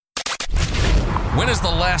When is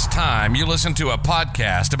the last time you listened to a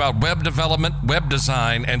podcast about web development, web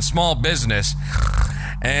design, and small business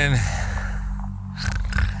and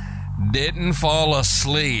didn't fall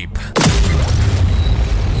asleep?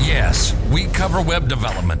 Yes, we cover web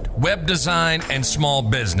development, web design, and small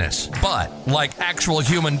business, but like actual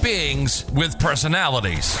human beings with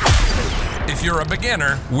personalities. If you're a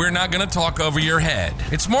beginner, we're not going to talk over your head.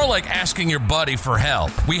 It's more like asking your buddy for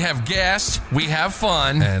help. We have guests, we have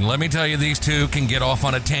fun, and let me tell you, these two can get off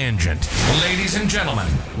on a tangent. Ladies and gentlemen,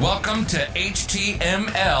 welcome to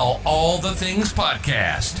HTML All the Things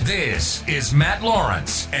Podcast. This is Matt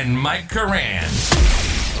Lawrence and Mike Curran.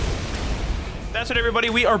 That's it, everybody.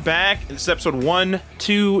 We are back. This is episode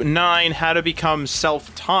 129, How to Become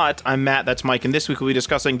Self-Taught. I'm Matt, that's Mike, and this week we'll be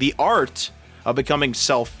discussing the art of becoming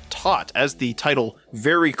self-taught, as the title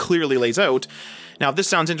very clearly lays out. Now, if this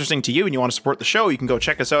sounds interesting to you and you want to support the show, you can go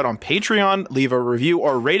check us out on Patreon, leave a review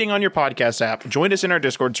or rating on your podcast app, join us in our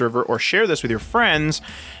Discord server, or share this with your friends.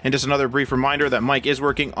 And just another brief reminder that Mike is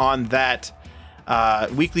working on that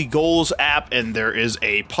weekly goals app, and there is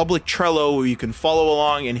a public Trello where you can follow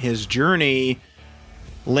along in his journey.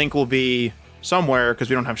 Link will be somewhere because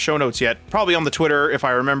we don't have show notes yet. Probably on the Twitter if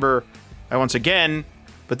I remember once again.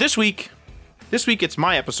 But this week it's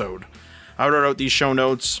my episode. I wrote out these show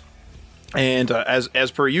notes, and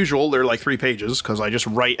as per usual, they're like 3 pages because I just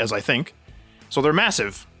write as I think. So they're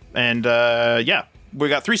massive. And yeah, we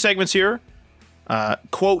got 3 segments here.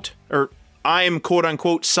 I'm quote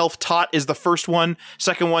unquote self-taught is the first one.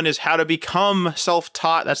 Second one is how to become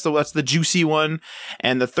self-taught. That's the juicy one.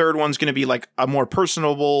 And the third one's going to be like a more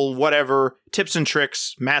personable, whatever, tips and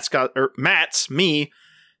tricks. Matt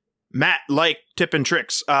like tip and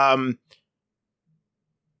tricks.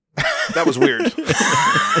 That was weird.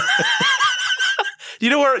 You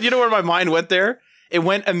know where my mind went there? It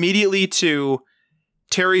went immediately to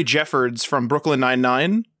Terry Jeffords from Brooklyn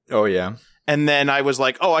Nine-Nine. Oh yeah. And then I was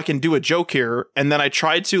like, oh, I can do a joke here. And then I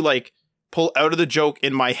tried to like pull out of the joke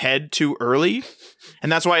in my head too early.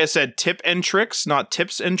 And that's why I said tip and tricks, not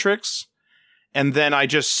tips and tricks. And then I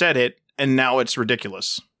just said it, and now it's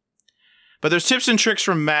ridiculous. But there's tips and tricks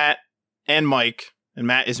from Matt and Mike, and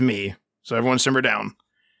Matt is me. So everyone simmer down.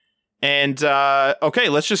 And okay,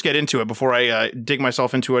 let's just get into it before I dig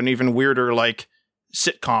myself into an even weirder like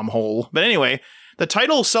sitcom hole. But anyway, the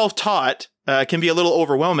title self-taught can be a little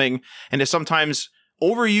overwhelming and is sometimes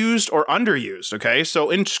overused or underused, okay? So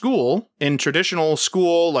in traditional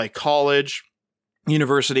school, like college,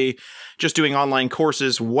 university, just doing online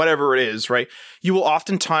courses, whatever it is, right? They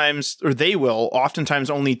will oftentimes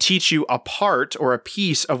only teach you a part or a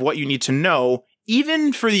piece of what you need to know,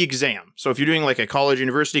 even for the exam. So if you're doing like a college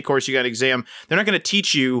university course, you got an exam, they're not going to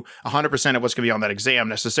teach you 100% of what's going to be on that exam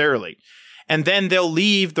necessarily. And then they'll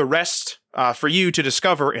leave the rest for you to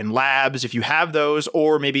discover in labs, if you have those,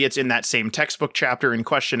 or maybe it's in that same textbook chapter in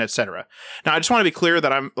question, etc. Now, I just want to be clear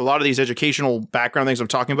that a lot of these educational background things I'm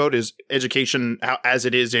talking about is education as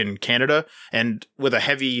it is in Canada, and with a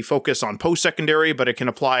heavy focus on post-secondary, but it can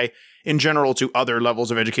apply in general to other levels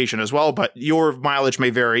of education as well. But your mileage may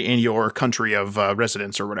vary in your country of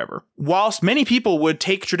residence or whatever. Whilst many people would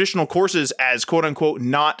take traditional courses as quote unquote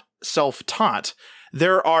not self-taught,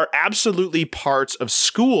 there are absolutely parts of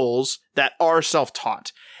schools that are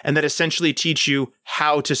self-taught and that essentially teach you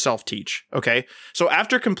how to self-teach, okay? So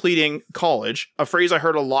after completing college, a phrase I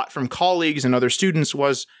heard a lot from colleagues and other students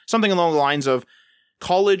was something along the lines of,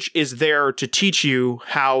 college is there to teach you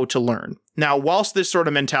how to learn. Now, whilst this sort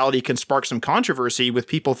of mentality can spark some controversy with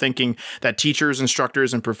people thinking that teachers,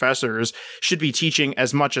 instructors, and professors should be teaching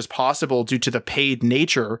as much as possible due to the paid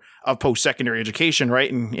nature of post-secondary education, right?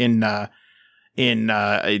 In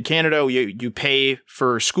Canada, you pay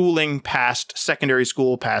for schooling past secondary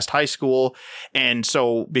school, past high school. And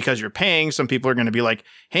so because you're paying, some people are going to be like,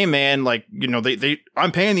 hey man, like, you know,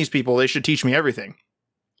 I'm paying these people, they should teach me everything.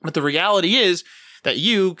 But the reality is that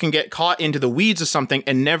you can get caught into the weeds of something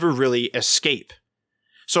and never really escape.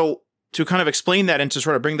 So to kind of explain that and to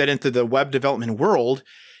sort of bring that into the web development world,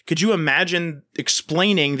 could you imagine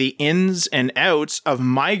explaining the ins and outs of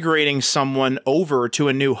migrating someone over to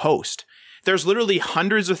a new host? There's literally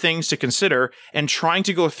hundreds of things to consider, and trying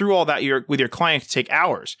to go through all that with your client can take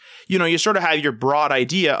hours. You know, you sort of have your broad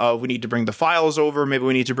idea of we need to bring the files over, maybe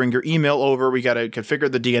we need to bring your email over, we got to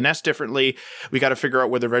configure the DNS differently, we got to figure out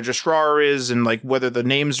where the registrar is and like whether the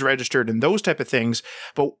name's registered and those type of things.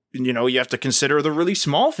 But you have to consider the really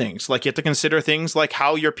small things. Like you have to consider things like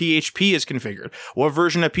how your PHP is configured. What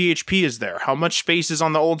version of PHP is there? How much space is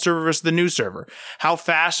on the old server versus the new server? How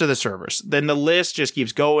fast are the servers? Then the list just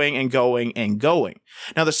keeps going and going and going.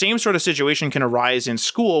 Now, the same sort of situation can arise in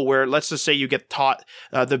school where let's just say you get taught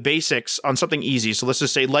the basics on something easy. So let's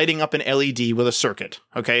just say lighting up an LED with a circuit.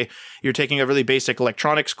 Okay. You're taking a really basic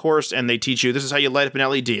electronics course and they teach you this is how you light up an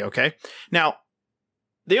LED. Okay. Now,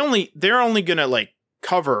 they're only going to like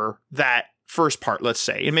cover that first part, let's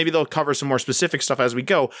say, and maybe they'll cover some more specific stuff as we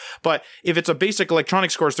go. But if it's a basic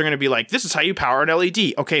electronics course, they're going to be like, this is how you power an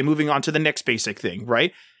LED. Okay, moving on to the next basic thing,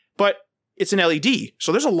 right? But it's an LED,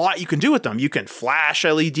 so there's a lot you can do with them. You can flash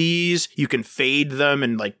LEDs, you can fade them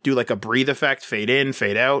and like do like a breathe effect, fade in,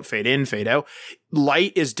 fade out, fade in, fade out.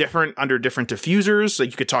 Light is different under different diffusers, so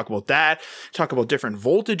you could talk about that, talk about different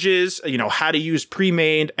voltages, how to use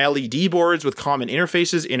pre-made LED boards with common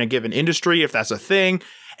interfaces in a given industry, if that's a thing.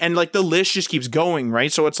 And like the list just keeps going,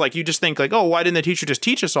 right? So it's like you just think like, oh, why didn't the teacher just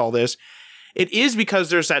teach us all this? It is because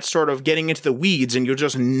there's that sort of getting into the weeds and you'll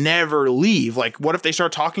just never leave. Like, what if they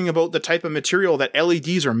start talking about the type of material that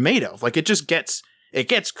LEDs are made of? Like, it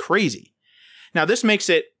gets crazy. Now, this makes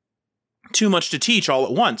it too much to teach all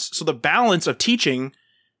at once. So the balance of teaching,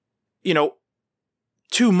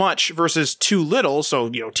 too much versus too little. So,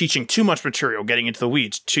 teaching too much material, getting into the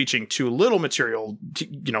weeds, teaching too little material,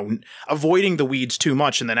 avoiding the weeds too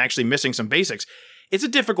much and then actually missing some basics. It's a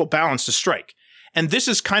difficult balance to strike. And this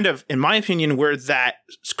is kind of, in my opinion, where that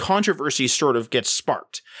controversy sort of gets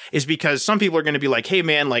sparked, is because some people are going to be like, hey,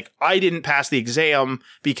 man, like I didn't pass the exam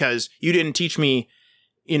because you didn't teach me,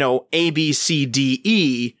 A, B, C, D,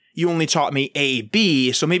 E. You only taught me A,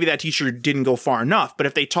 B. So maybe that teacher didn't go far enough. But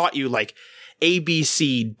if they taught you like A, B,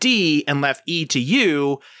 C, D and left E to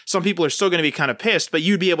you, some people are still going to be kind of pissed, but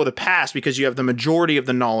you'd be able to pass because you have the majority of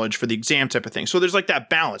the knowledge for the exam type of thing. So there's like that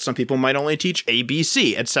balance. Some people might only teach A, B,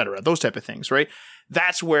 C, etc. Those type of things, right?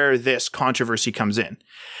 That's where this controversy comes in.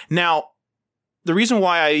 Now, the reason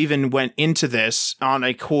why I even went into this on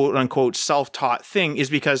a quote unquote self-taught thing is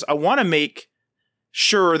because I want to make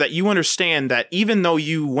sure that you understand that even though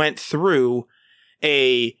you went through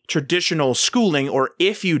a traditional schooling, or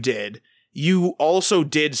if you did, you also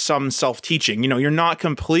did some self-teaching. You're not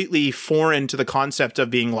completely foreign to the concept of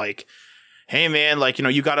being like, hey man, like,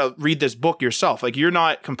 you got to read this book yourself. Like, you're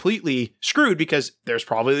not completely screwed because there's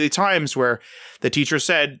probably times where the teacher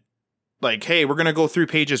said like, hey, we're going to go through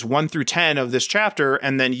pages 1 through 10 of this chapter.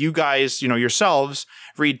 And then you guys, yourselves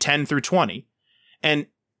read 10 through 20. And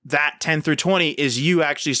that 10 through 20 is you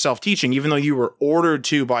actually self-teaching, even though you were ordered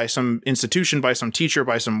to by some institution, by some teacher,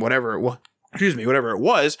 by some whatever it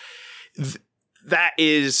was. That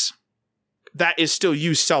is still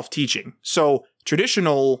you self-teaching. So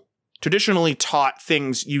traditionally taught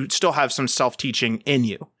things, you still have some self-teaching in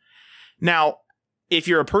you. Now, if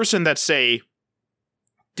you're a person that say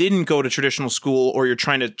didn't go to traditional school, or you're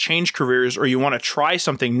trying to change careers, or you want to try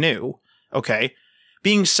something new, okay,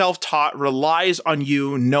 being self-taught relies on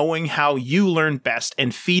you knowing how you learn best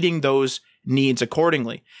and feeding those needs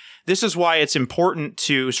accordingly. This is why it's important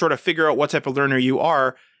to sort of figure out what type of learner you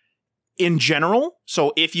are in general.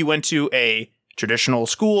 So if you went to a traditional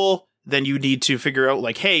school, then you need to figure out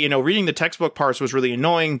like, hey, reading the textbook parts was really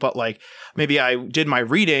annoying, but like maybe I did my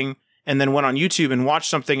reading and then went on YouTube and watched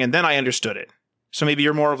something and then I understood it. So maybe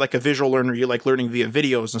you're more of like a visual learner. You like learning via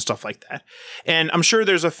videos and stuff like that. And I'm sure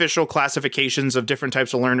there's official classifications of different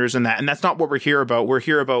types of learners in that. And that's not what we're here about. We're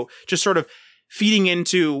here about just sort of feeding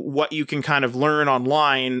into what you can kind of learn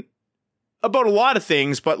online about a lot of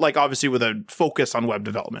things, but like obviously with a focus on web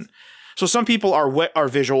development. So some people are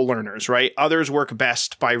visual learners, right? Others work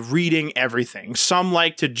best by reading everything. Some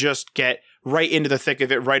like to just get right into the thick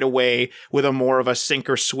of it right away with a more of a sink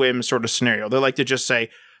or swim sort of scenario. They like to just say,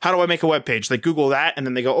 how do I make a web page? They Google that and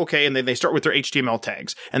then they go, okay. And then they start with their HTML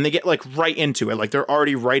tags and they get like right into it. Like they're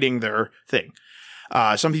already writing their thing.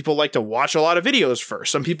 Some people like to watch a lot of videos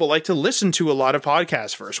first. Some people like to listen to a lot of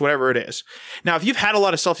podcasts first, whatever it is. Now, if you've had a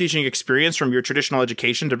lot of self-teaching experience from your traditional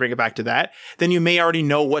education, to bring it back to that, then you may already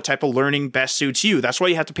know what type of learning best suits you. That's why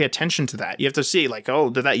you have to pay attention to that. You have to see like, oh,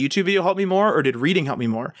 did that YouTube video help me more or did reading help me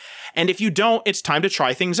more? And if you don't, it's time to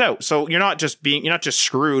try things out. So you're not just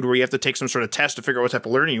screwed where you have to take some sort of test to figure out what type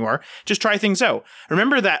of learning you are. Just try things out.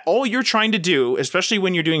 Remember that all you're trying to do, especially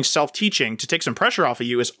when you're doing self-teaching to take some pressure off of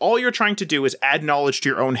you, is all you're trying to do is add knowledge to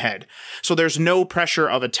your own head. So there's no pressure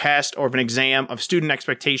of a test or of an exam, of student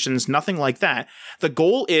expectations, nothing like that. The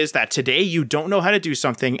goal is that today you don't know how to do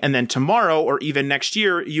something, and then tomorrow or even next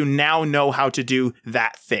year, you now know how to do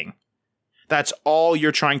that thing. That's all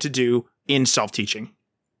you're trying to do in self-teaching.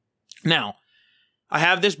 Now, I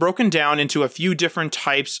have this broken down into a few different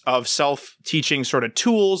types of self-teaching sort of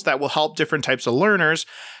tools that will help different types of learners.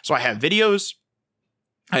 So I have videos,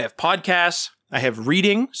 I have podcasts, I have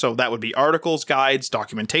reading. So that would be articles, guides,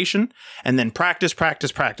 documentation, and then practice.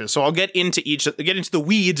 So I'll get into the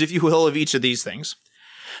weeds, if you will, of each of these things.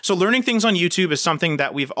 So learning things on YouTube is something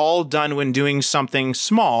that we've all done when doing something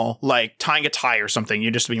small, like tying a tie or something.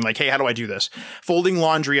 You're just being like, hey, how do I do this? Folding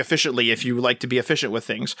laundry efficiently if you like to be efficient with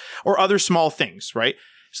things, or other small things, right?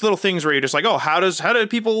 It's little things where you're just like, oh, how do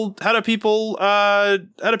people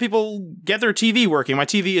get their TV working? My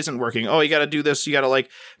TV isn't working. Oh, you got to do this. You got to like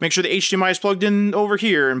make sure the HDMI is plugged in over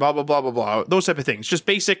here and blah, blah, blah, blah, blah. Those type of things. Just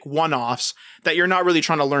basic one-offs that you're not really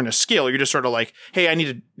trying to learn a skill. You're just sort of like, hey, I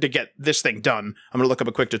need to get this thing done. I'm going to look up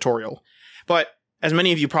a quick tutorial. But as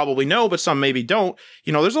many of you probably know, but some maybe don't,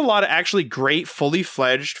 there's a lot of actually great, fully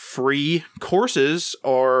fledged, free courses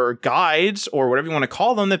or guides or whatever you want to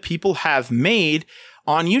call them that people have made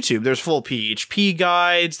on YouTube. There's full PHP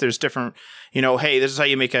guides. There's different, hey, this is how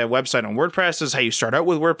you make a website on WordPress. This is how you start out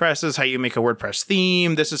with WordPress. This is how you make a WordPress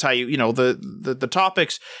theme. This is how you, the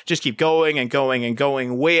topics just keep going and going and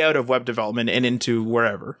going way out of web development and into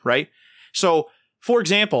wherever, right? So, for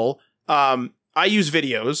example, I use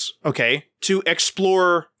videos, okay, to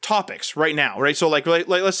explore topics right now, right? So like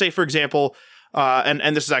let's say, for example,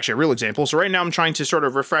 and this is actually a real example. So right now I'm trying to sort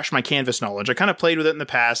of refresh my Canvas knowledge. I kind of played with it in the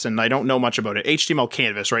past and I don't know much about it. HTML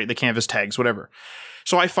Canvas, right? The Canvas tags, whatever.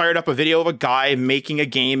 So I fired up a video of a guy making a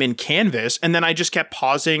game in Canvas, and then I just kept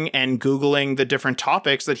pausing and Googling the different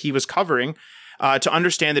topics that he was covering to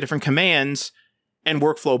understand the different commands and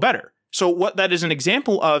workflow better. So what that is an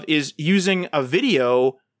example of is using a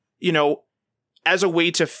video, as a way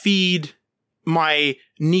to feed my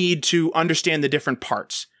need to understand the different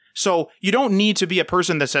parts. So you don't need to be a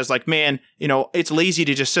person that says like, man, it's lazy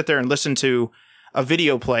to just sit there and listen to a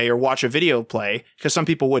video play or watch a video play, because some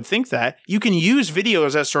people would think that. You can use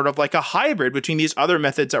videos as sort of like a hybrid between these other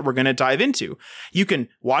methods that we're going to dive into. You can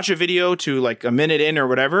watch a video to like a minute in or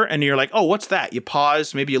whatever, and you're like, oh, what's that? You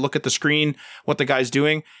pause, maybe you look at the screen, what the guy's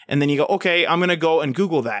doing, and then you go, okay, I'm going to go and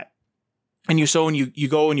Google that. And you go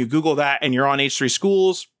and you Google that, and you're on W3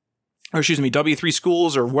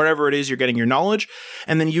 Schools or wherever it is you're getting your knowledge.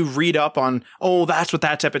 And then you read up on, oh, that's what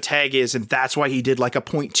that type of tag is. And that's why he did like a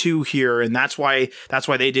 0.2 here. And that's why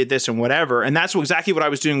they did this and whatever. And that's exactly what I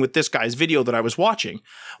was doing with this guy's video that I was watching.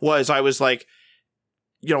 I was like,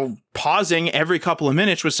 pausing every couple of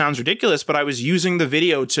minutes, which sounds ridiculous, but I was using the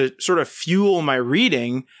video to sort of fuel my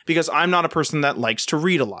reading because I'm not a person that likes to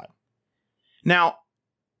read a lot. Now,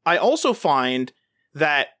 I also find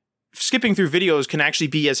that skipping through videos can actually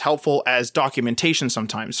be as helpful as documentation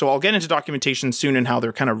sometimes. So I'll get into documentation soon and how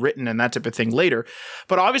they're kind of written and that type of thing later.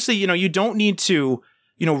 But obviously, you don't need to,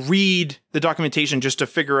 read the documentation just to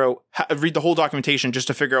figure out, read the whole documentation just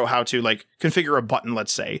to figure out how to like configure a button,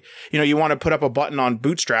 let's say. You want to put up a button on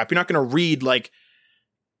Bootstrap. You're not going to read like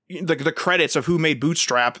the credits of who made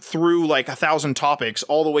Bootstrap through like 1,000 topics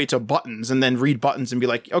all the way to buttons and then read buttons and be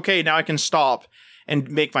like, okay, now I can stop and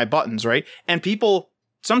make my buttons, right? And people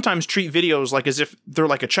sometimes treat videos like as if they're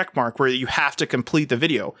like a check mark where you have to complete the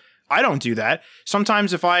video. I don't do that.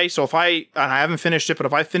 Sometimes if I haven't finished it, but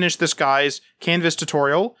if I finish this guy's Canvas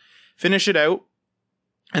tutorial, finish it out,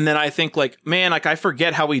 and then I think like, man, like I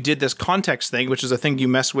forget how we did this context thing, which is a thing you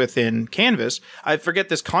mess with in Canvas. I forget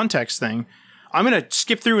this context thing. I'm going to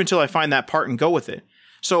skip through until I find that part and go with it.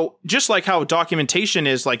 So just like how documentation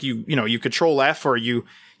is like you Control F or you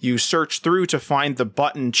search through to find the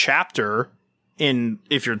button chapter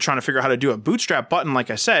if you're trying to figure out how to do a Bootstrap button, like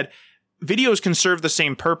I said, videos can serve the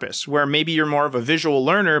same purpose, where maybe you're more of a visual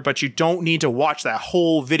learner, but you don't need to watch that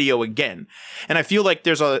whole video again. And I feel like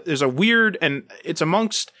there's a weird, and it's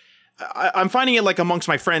I'm finding it like amongst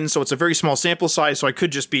my friends, so it's a very small sample size, so I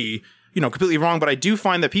could just be, completely wrong, but I do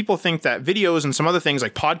find that people think that videos and some other things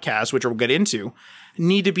like podcasts, which we'll get into,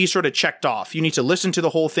 need to be sort of checked off. You need to listen to the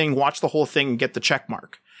whole thing, watch the whole thing, and get the check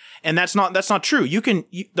mark. And that's not true.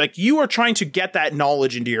 You are trying to get that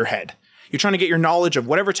knowledge into your head. You're trying to get your knowledge of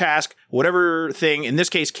whatever task, whatever thing, in this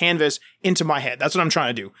case, Canvas, into my head. That's what I'm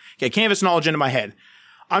trying to do. Get Canvas knowledge into my head.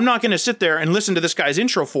 I'm not going to sit there and listen to this guy's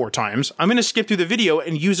intro 4 times. I'm going to skip through the video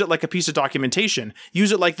and use it like a piece of documentation.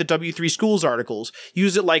 Use it like the W3 Schools articles.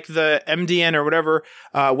 Use it like the MDN or whatever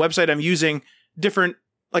website I'm using. Different,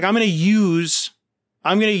 like I'm going to use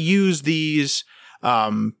these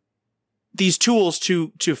tools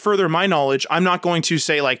to further my knowledge. I'm not going to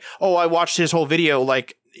say like, oh, I watched his whole video,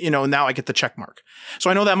 like, now I get the check mark. So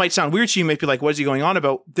I know that might sound weird to you. You might be like, what is he going on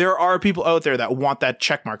about? There are people out there that want that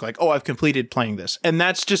check mark, like, oh, I've completed playing this. And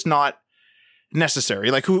that's just not necessary.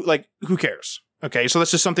 Who cares? Okay. So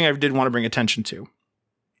that's just something I did want to bring attention to.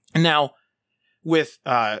 Now, with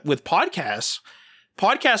podcasts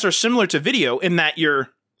are similar to video in that you're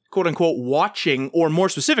quote unquote watching, or more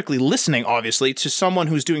specifically listening, obviously, to someone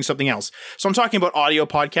who's doing something else. So I'm talking about audio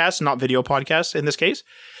podcasts, not video podcasts in this case.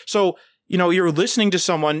 So, you're listening to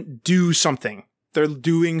someone do something. They're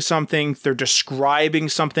doing something, they're describing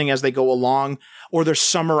something as they go along, or they're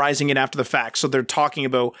summarizing it after the fact. So they're talking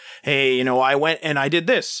about, hey, I went and I did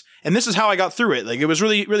this, and this is how I got through it. Like, it was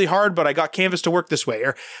really, really hard, but I got Canvas to work this way.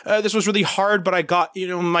 Or this was really hard, but I got,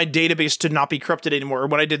 my database to not be corrupted anymore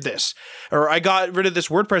when I did this. Or I got rid of this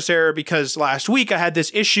WordPress error because last week I had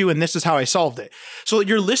this issue and this is how I solved it. So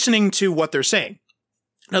you're listening to what they're saying.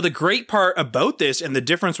 Now, the great part about this and the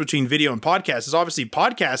difference between video and podcast is obviously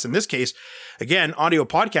podcasts, in this case, again, audio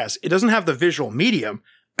podcasts, it doesn't have the visual medium.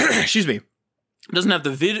 Excuse me. It doesn't have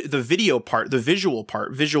the video part, the visual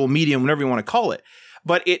part, visual medium, whatever you want to call it.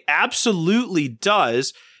 But it absolutely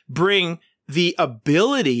does bring the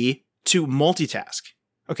ability to multitask.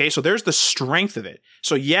 Okay, so there's the strength of it.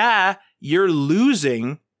 So yeah, you're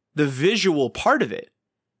losing the visual part of it.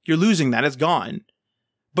 You're losing that. It's gone.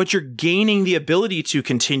 But you're gaining the ability to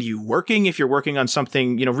continue working if you're working on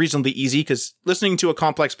something, reasonably easy, because listening to a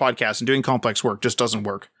complex podcast and doing complex work just doesn't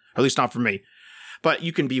work, or at least not for me. But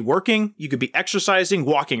you can be working, you could be exercising,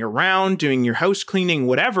 walking around, doing your house cleaning,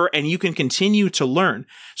 whatever, and you can continue to learn.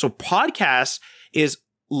 So podcasts is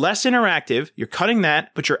less interactive. You're cutting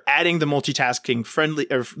that, but you're adding the multitasking friendly,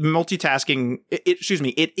 or multitasking.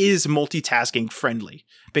 It is multitasking friendly,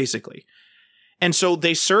 basically. And so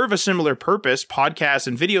they serve a similar purpose. Podcasts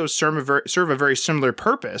and videos serve a very similar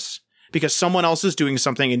purpose because someone else is doing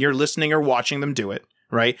something and you're listening or watching them do it,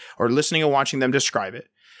 right? Or listening or watching them describe it.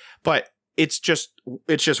 But it's just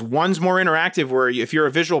one's more interactive, where if you're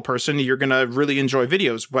a visual person, you're going to really enjoy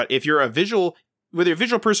videos. But if you're whether you're a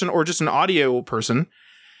visual person or just an audio person,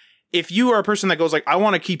 if you are a person that goes like, I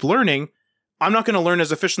want to keep learning, I'm not going to learn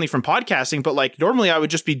as efficiently from podcasting, but like normally I would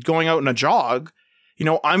just be going out on a jog.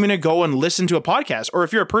 I'm going to go and listen to a podcast. Or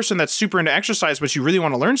if you're a person that's super into exercise, but you really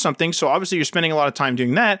want to learn something, so obviously you're spending a lot of time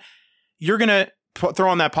doing that, you're going to throw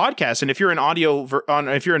on that podcast. And if you're an audio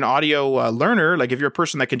learner, like if you're a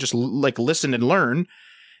person that can just like listen and learn,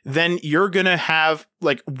 then you're going to have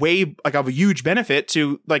a huge benefit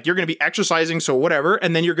to, like, you're going to be exercising, so whatever,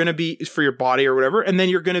 and then you're going to be for your body or whatever, and then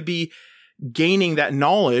you're going to be gaining that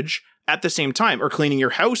knowledge at the same time, or cleaning your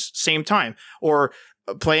house same time, or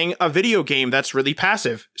playing a video game that's really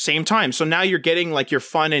passive same time. So now you're getting like your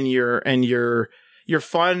fun and your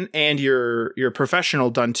fun and your professional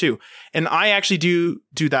done too. And I actually do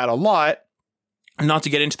that a lot. Not to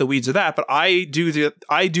get into the weeds of that, but I do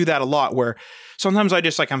that a lot, where sometimes I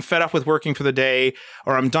just I'm fed up with working for the day,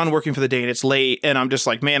 or I'm done working for the day and it's late and I'm just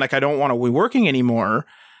like, man, I don't want to be working anymore.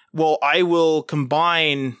 Well, I will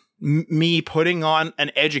combine me putting on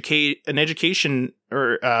an education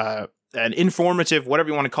or an informative, whatever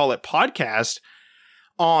you want to call it, podcast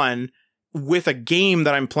on with a game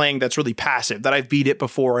that I'm playing that's really passive, that I've beat it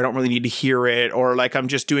before. I don't really need to hear it, or like I'm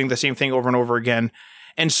just doing the same thing over and over again.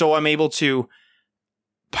 And so I'm able to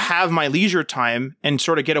have my leisure time and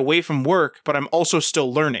sort of get away from work, but I'm also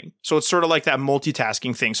still learning. So it's sort of like that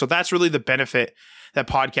multitasking thing. So that's really the benefit that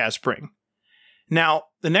podcasts bring. Now,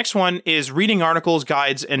 the next one is reading articles,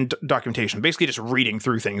 guides, and documentation. Basically just reading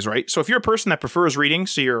through things, right? So if you're a person that prefers reading,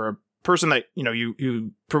 so you're a person that,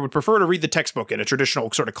 you would prefer to read the textbook in a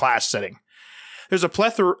traditional sort of class setting, there's a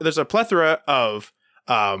plethora of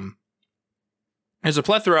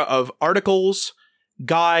articles,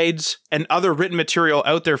 guides, and other written material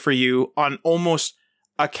out there for you on almost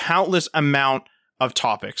a countless amount of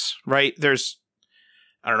topics, right? There's,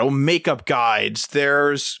 makeup guides,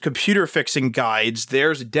 there's computer fixing guides,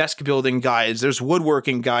 there's desk building guides, there's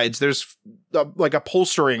woodworking guides, there's like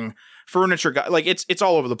upholstering, furniture guide, like it's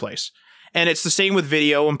all over the place. And it's the same with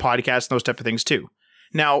video and podcasts and those type of things too.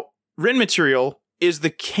 Now, written material is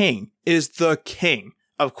the king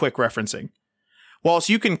of quick referencing. Whilst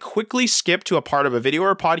you can quickly skip to a part of a video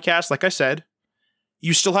or a podcast, like I said,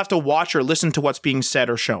 you still have to watch or listen to what's being said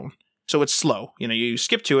or shown. So it's slow. You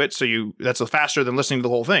skip to it, so that's faster than listening to the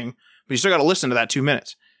whole thing, but you still got to listen to that 2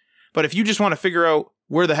 minutes. But if you just want to figure out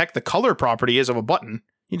where the heck the color property is of a button,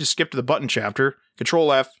 you just skip to the button chapter,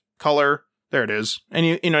 Control F, color, there it is. And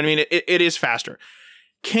you know what I mean? It is faster.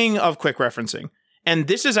 King of quick referencing. And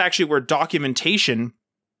this is actually where documentation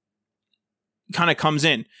kind of comes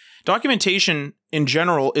in. Documentation in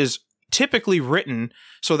general is typically written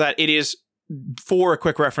so that it is for a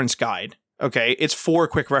quick reference guide. Okay, it's for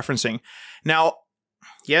quick referencing. Now,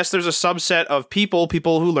 yes, there's a subset of people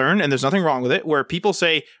who learn, and there's nothing wrong with it, where people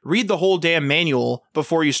say, read the whole damn manual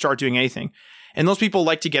before you start doing anything. And those people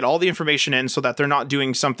like to get all the information in so that they're not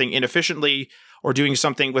doing something inefficiently or doing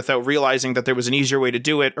something without realizing that there was an easier way to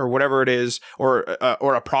do it or whatever it is, or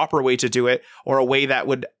a proper way to do it, or a way that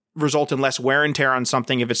would result in less wear and tear on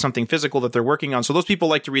something if it's something physical that they're working on. So those people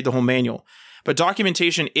like to read the whole manual. But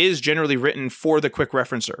documentation is generally written for the quick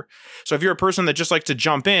referencer. So if you're a person that just likes to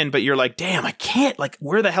jump in, but you're like, damn, I can't, like,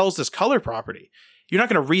 where the hell is this color property? You're not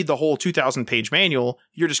going to read the whole 2,000 page manual.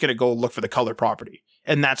 You're just going to go look for the color property.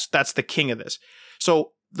 And that's the king of this.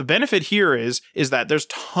 So the benefit here is that there's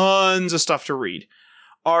tons of stuff to read.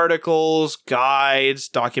 Articles, guides,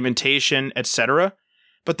 documentation, etc.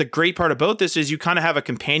 But the great part about this is you kind of have a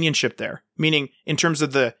companionship there, meaning in terms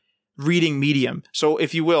of the reading medium. So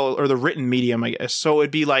if you will, or the written medium, I guess. So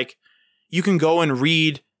it'd be like you can go and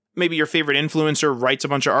read, maybe your favorite influencer writes a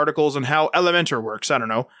bunch of articles on how Elementor works. I don't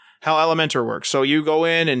know how Elementor works. So you go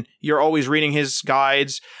in and you're always reading his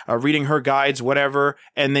guides, reading her guides, whatever.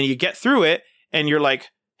 And then you get through it and you're like,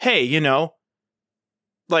 hey, you know,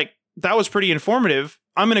 like that was pretty informative.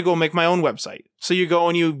 I'm going to go make my own website. So you go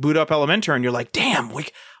and you boot up Elementor and you're like, damn,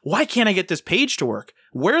 like, why can't I get this page to work?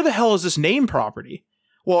 Where the hell is this name property?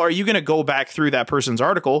 Well, are you going to go back through that person's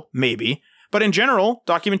article? Maybe. But in general,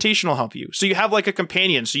 documentation will help you. So you have like a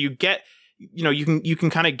companion. So you get, you know, you can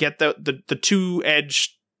kind of get the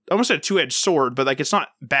two-edged, I almost said a two-edged sword, but like it's not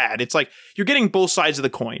bad. It's like you're getting both sides of the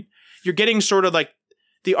coin. You're getting sort of like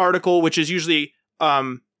the article, which is usually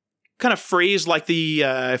kind of phrased like the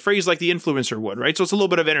influencer would, right? So it's a little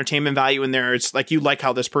bit of entertainment value in there. It's like you like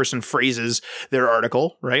how this person phrases their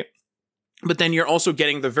article, right? But then you're also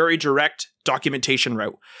getting the very direct documentation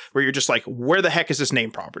route where you're just like, where the heck is this name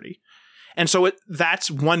property? And so that's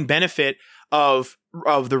one benefit of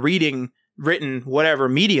the reading, written, whatever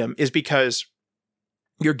medium, is because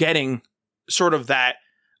you're getting sort of that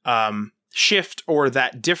shift or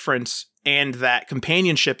that difference and that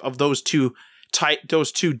companionship of those two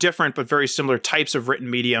different but very similar types of written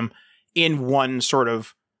medium in one sort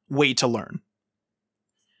of way to learn.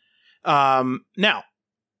 Now,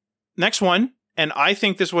 next one, and I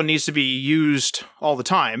think this one needs to be used all the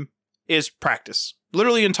time, is practice.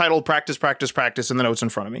 Literally entitled Practice, Practice, Practice in the notes in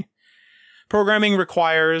front of me. Programming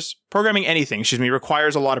anything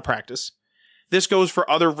requires a lot of practice. This goes for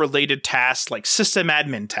other related tasks like system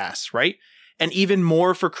admin tasks, right? And even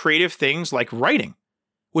more for creative things like writing,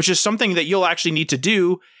 which is something that you'll actually need to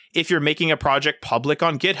do if you're making a project public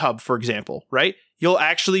on GitHub, for example, right? You'll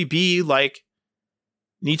actually be like,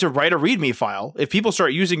 need to write a README file. If people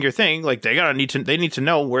start using your thing, like they need to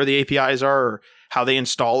know where the APIs are or how they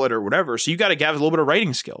install it or whatever. So you got to have a little bit of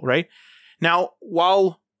writing skill, right? Now,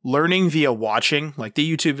 while learning via watching, like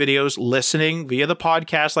the YouTube videos, listening via the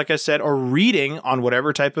podcast, like I said, or reading on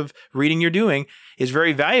whatever type of reading you're doing is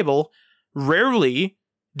very valuable, rarely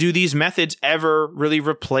do these methods ever really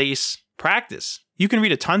replace practice. You can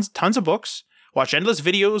read tons of books, watch endless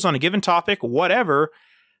videos on a given topic, whatever,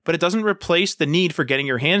 but it doesn't replace the need for getting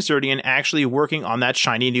your hands dirty and actually working on that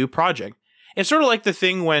shiny new project. It's sort of like the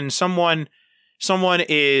thing when someone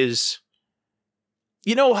is,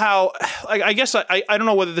 you know how, I guess I don't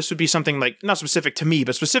know whether this would be something like, not specific to me,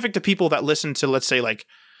 but specific to people that listen to, let's say like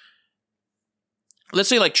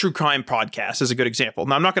true crime podcast is a good example.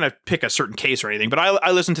 Now, I'm not going to pick a certain case or anything, but I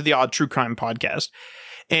listen to the odd true crime podcast.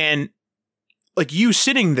 And like you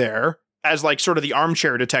sitting there as like sort of the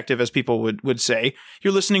armchair detective, as people would say,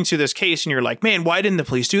 you're listening to this case and you're like, man, why didn't the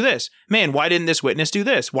police do this? Man, why didn't this witness do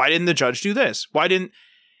this? Why didn't the judge do this?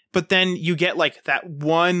 But then you get like that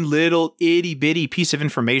one little itty bitty piece of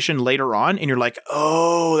information later on and you're like,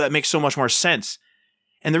 oh, that makes so much more sense.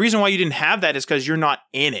 And the reason why you didn't have that is because you're not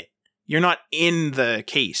in it. You're not in the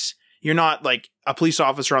case. You're not like a police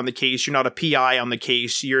officer on the case. You're not a PI on the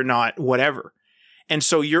case. You're not whatever. And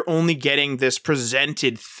so you're only getting this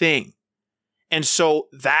presented thing. And so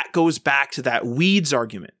that goes back to that weeds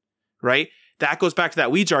argument, right? That goes back to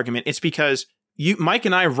that weeds argument. It's because Mike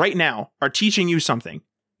and I right now are teaching you something.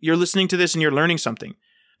 You're listening to this and you're learning something.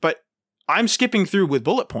 But I'm skipping through with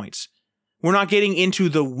bullet points. We're not getting into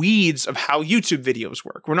the weeds of how YouTube videos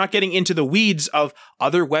work. We're not getting into the weeds of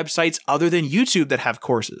other websites other than YouTube that have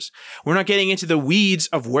courses. We're not getting into the weeds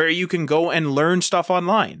of where you can go and learn stuff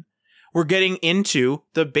online. We're getting into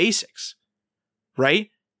the basics, right?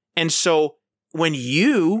 And so when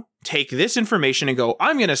you take this information and go,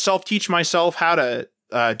 I'm going to self-teach myself how to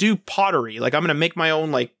do pottery. Like I'm going to make my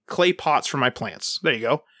own like clay pots for my plants. There you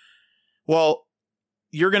go. Well,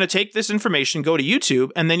 you're going to take this information, go to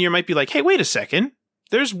YouTube, and then you might be like, hey, wait a second.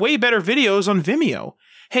 There's way better videos on Vimeo.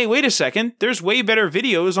 Hey, wait a second. There's way better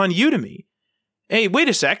videos on Udemy. Hey, wait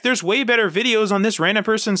a sec. There's way better videos on this random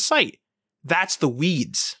person's site. That's the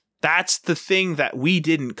weeds. That's the thing that we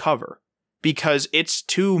didn't cover. because it's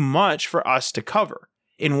too much for us to cover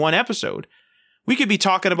in one episode. We could be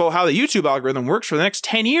talking about how the YouTube algorithm works for the next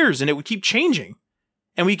 10 years and it would keep changing.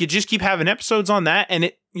 And we could just keep having episodes on that,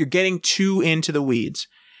 and you're getting too into the weeds.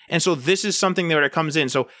 And so this is something that it comes in.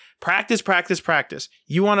 So practice, practice, practice.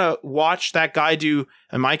 You want to watch that guy do,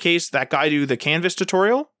 in my case, that guy do the Canvas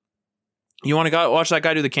tutorial? You want to watch that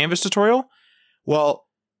guy do the Canvas tutorial? Well,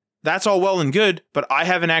 that's all well and good, but I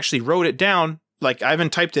haven't actually wrote it down. Like, I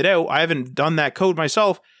haven't typed it out. I haven't done that code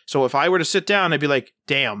myself. So if I were to sit down, I'd be like,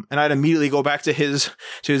 damn. And I'd immediately go back to his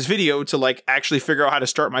video to like actually figure out how to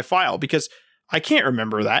start my file, because I can't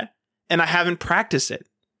remember that and I haven't practiced it.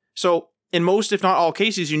 So in most, if not all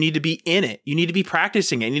cases, you need to be in it. You need to be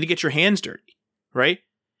practicing it. You need to get your hands dirty, right?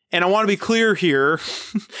 And I want to be clear here,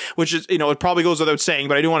 which is, it probably goes without saying,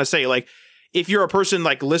 but I do want to say, like, if you're a person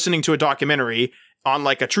like listening to a documentary on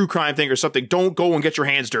like a true crime thing or something, don't go and get your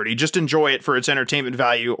hands dirty. Just enjoy it for its entertainment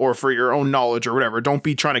value or for your own knowledge or whatever. Don't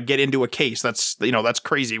be trying to get into a case. That's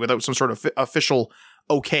crazy without some sort of official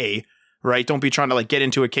okay, right? Don't be trying to like get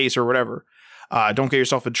into a case or whatever. Don't get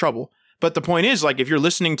yourself in trouble. But the point is, like, if you're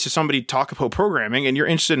listening to somebody talk about programming and you're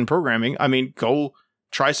interested in programming, I mean, go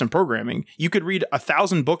try some programming. You could read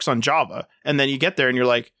 1,000 books on Java, and then you get there and you're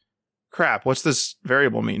like, crap, what's this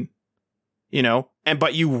variable mean?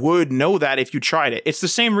 But you would know that if you tried it. It's the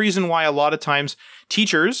same reason why a lot of times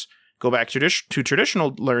teachers, go back to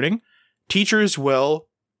traditional learning, teachers will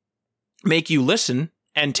make you listen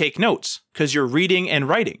and take notes because you're reading and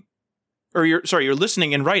writing. Or you're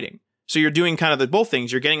listening and writing. So you're doing kind of the both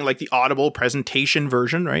things. You're getting like the audible presentation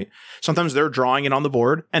version, right? Sometimes they're drawing it on the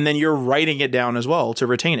board and then you're writing it down as well to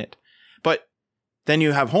retain it. But then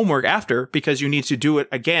you have homework after because you need to do it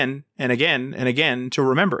again and again and again to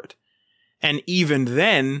remember it. And even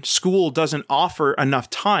then, school doesn't offer enough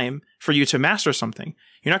time for you to master something.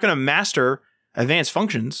 You're not going to master advanced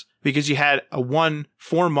functions because you had a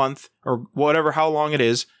 4-month or whatever, how long it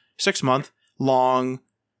is, 6-month long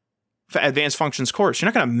advanced functions course. You're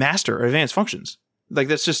not going to master advanced functions. Like,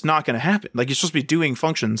 that's just not going to happen. Like, you're supposed to be doing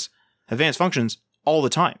advanced functions all the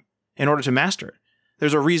time in order to master it.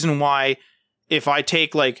 There's a reason why if I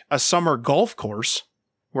take like a summer golf course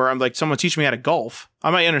where I'm like, someone teach me how to golf, I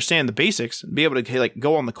might understand the basics and be able to like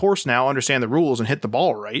go on the course now, understand the rules and hit the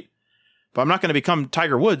ball right. But I'm not going to become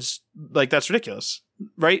Tiger Woods. Like, that's ridiculous,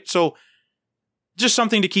 right? So just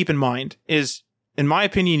something to keep in mind is, in my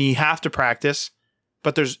opinion, you have to practice,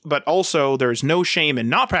 but also there's no shame in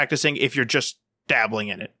not practicing if you're just dabbling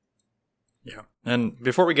in it. Yeah. And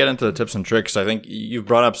before we get into the tips and tricks, I think you've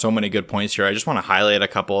brought up so many good points here. I just want to highlight a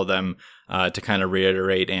couple of them to kind of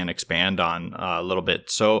reiterate and expand on a little bit.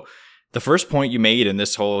 So the first point you made in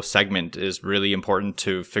this whole segment is really important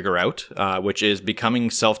to figure out, which is becoming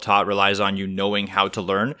self-taught relies on you knowing how to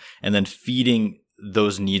learn and then feeding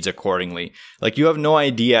those needs accordingly. Like, you have no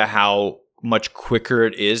idea how much quicker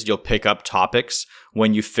it is you'll pick up topics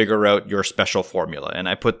when you figure out your special formula. And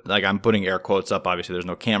I'm putting air quotes up, obviously there's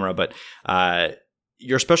no camera, but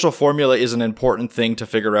your special formula is an important thing to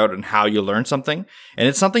figure out and how you learn something. And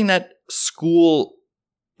it's something that school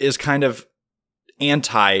is kind of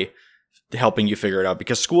anti helping you figure it out,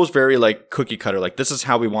 because school is very like cookie cutter. Like, this is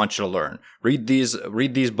how we want you to learn. Read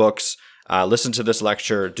these books, listen to this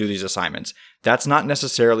lecture, do these assignments. That's not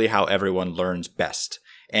necessarily how everyone learns best.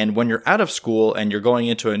 And when you're out of school and you're going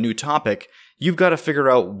into a new topic, you've got to figure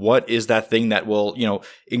out what is that thing that will,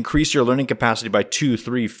 increase your learning capacity by 2,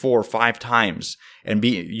 3, 4, 5 times and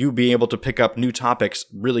be able to pick up new topics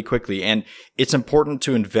really quickly. And it's important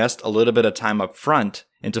to invest a little bit of time up front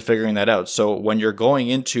into figuring that out. So when you're going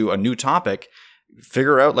into a new topic,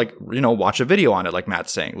 figure out, watch a video on it, like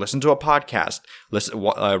Matt's saying, listen to a podcast,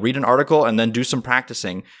 read an article, and then do some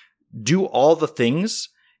practicing. Do all the things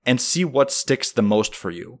and see what sticks the most for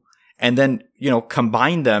you. And then,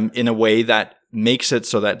 combine them in a way that makes it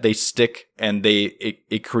so that they stick and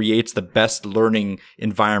it creates the best learning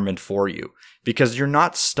environment for you. Because you're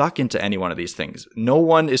not stuck into any one of these things. No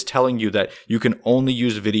one is telling you that you can only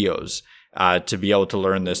use videos to be able to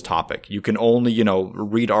learn this topic. You can only,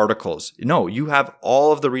 read articles. No, you have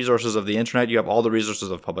all of the resources of the internet. You have all the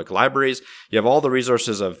resources of public libraries. You have all the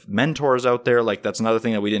resources of mentors out there. Like, that's another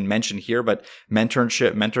thing that we didn't mention here, but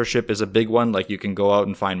mentorship is a big one. Like, you can go out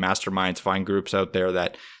and find masterminds, find groups out there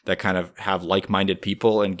that kind of have like-minded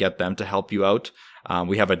people and get them to help you out.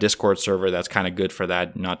 We have a Discord server that's kind of good for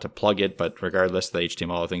that, not to plug it, but regardless, the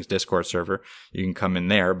HTML All Things Discord server, you can come in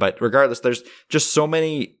there. But regardless, there's just so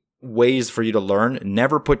many ways for you to learn.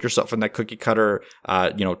 Never put yourself in that cookie cutter,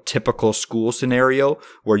 typical school scenario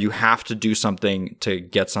where you have to do something to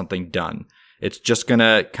get something done. It's just going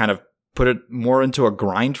to kind of put it more into a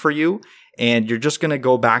grind for you. And you're just going to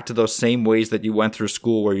go back to those same ways that you went through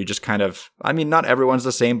school where you just kind of, I mean, not everyone's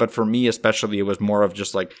the same, but for me especially, it was more of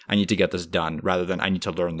just like, I need to get this done rather than I need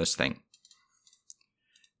to learn this thing.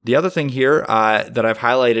 The other thing here that I've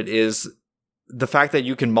highlighted is the fact that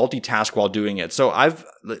you can multitask while doing it. So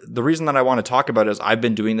the reason that I want to talk about it is I've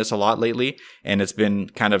been doing this a lot lately, and it's been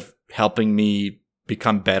kind of helping me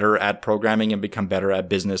become better at programming and become better at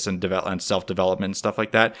business and self-development and stuff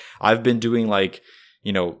like that. I've been doing like,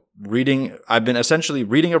 I've been essentially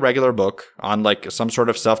reading a regular book on like some sort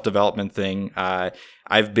of self-development thing.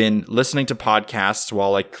 I've been listening to podcasts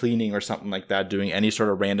while like cleaning or something like that, doing any sort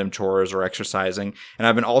of random chores or exercising. And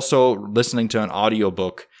I've been also listening to an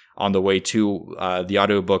audiobook on the way to. The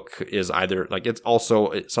audiobook is either like, it's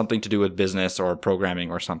also something to do with business or programming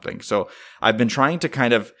or something. So I've been trying to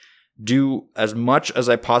kind of do as much as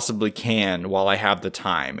I possibly can while I have the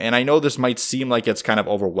time. And I know this might seem like it's kind of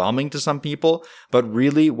overwhelming to some people, but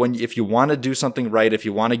really if you want to do something right, if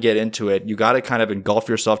you want to get into it, you got to kind of engulf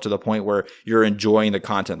yourself to the point where you're enjoying the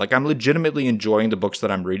content. Like I'm legitimately enjoying the books that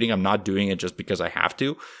I'm reading. I'm not doing it just because I have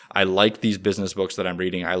to. I like these business books that I'm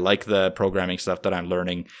reading. I like the programming stuff that I'm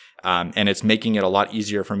learning. And it's making it a lot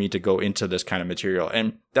easier for me to go into this kind of material.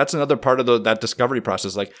 And that's another part of that discovery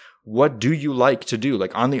process. Like, what do you like to do?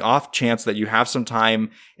 Like on the off chance that you have some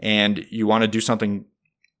time and you want to do something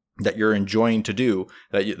that you're enjoying to do,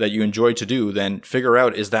 that you enjoy to do, then figure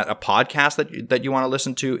out, is that a podcast that you want to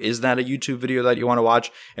listen to? Is that a YouTube video that you want to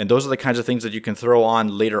watch? And those are the kinds of things that you can throw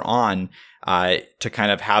on later on to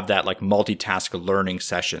kind of have that like multitask learning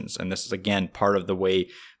sessions. And this is again part of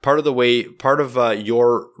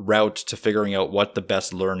your route to figuring out what the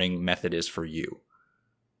best learning method is for you.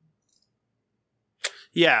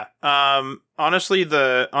 Yeah. Honestly,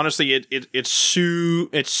 it's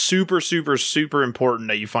super, super, super important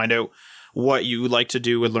that you find out what you like to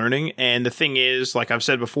do with learning. And the thing is, like I've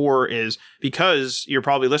said before, is because you're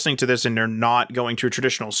probably listening to this and you're not going to a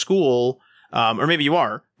traditional school, or maybe you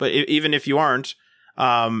are, but even if you aren't,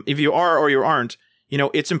 if you are or you aren't,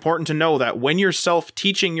 it's important to know that when you're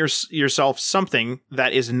self-teaching yourself something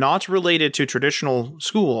that is not related to traditional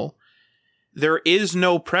school, there is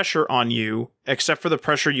no pressure on you except for the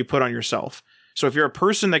pressure you put on yourself. So if you're a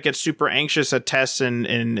person that gets super anxious at tests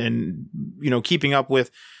and keeping up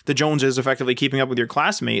with the Joneses, effectively keeping up with your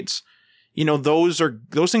classmates,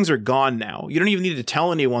 those things are gone now. You don't even need to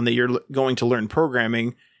tell anyone that you're going to learn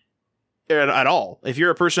programming at all. If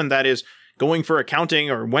you're a person that is going for accounting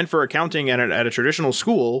or went for accounting at a traditional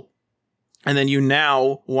school, and then you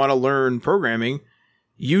now want to learn programming,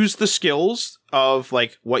 use the skills of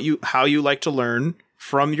like how you like to learn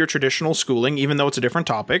from your traditional schooling, even though it's a different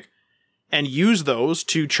topic, and use those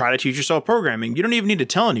to try to teach yourself programming. You don't even need to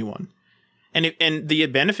tell anyone. And the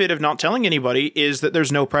benefit of not telling anybody is that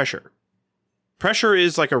there's no pressure. Pressure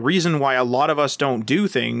is like a reason why a lot of us don't do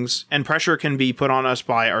things, and pressure can be put on us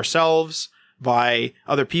by ourselves, by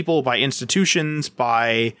other people, by institutions,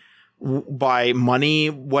 by money,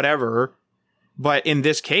 whatever. But in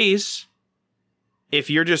this case, if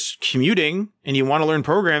you're just commuting and you want to learn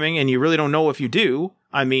programming and you really don't know if you do,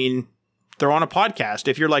 I mean, throw on a podcast.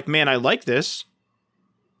 If you're like, man, I like this,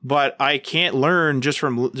 but I can't learn just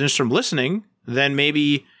from listening, then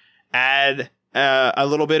maybe add a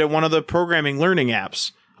little bit of one of the programming learning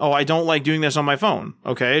apps. Oh, I don't like doing this on my phone.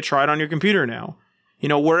 Okay, try it on your computer now.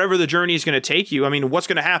 Wherever the journey is going to take you. I mean, what's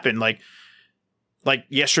going to happen? Like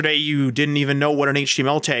yesterday, you didn't even know what an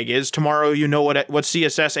HTML tag is. Tomorrow, you know what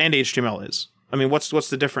CSS and HTML is. I mean, what's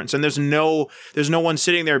the difference? And there's no one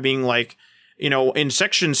sitting there being like, in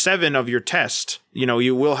section 7 of your test,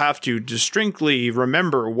 you will have to distinctly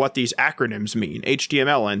remember what these acronyms mean,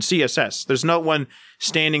 HTML and CSS. There's no one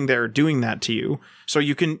standing there doing that to you. So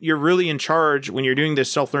you're really in charge when you're doing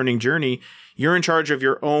this self-learning journey. You're in charge of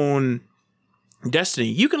your own destiny.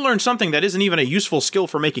 You can learn something that isn't even a useful skill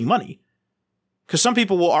for making money. Because some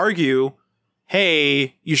people will argue,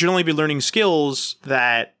 hey, you should only be learning skills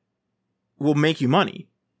that will make you money.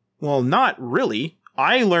 Well, not really.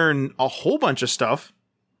 I learn a whole bunch of stuff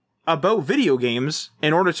about video games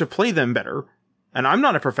in order to play them better. And I'm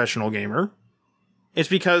not a professional gamer. It's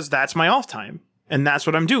because that's my off time. And that's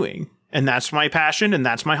what I'm doing. And that's my passion. And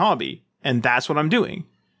that's my hobby. And that's what I'm doing.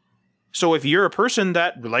 So if you're a person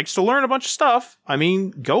that likes to learn a bunch of stuff, I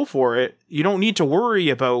mean, go for it. You don't need to worry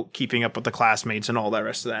about keeping up with the classmates and all that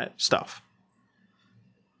rest of that stuff.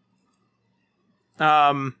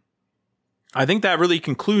 I think that really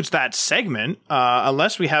concludes that segment.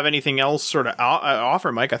 Unless we have anything else sort of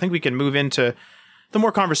offer, Mike, I think we can move into the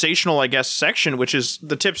more conversational, I guess, section, which is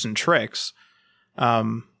the tips and tricks.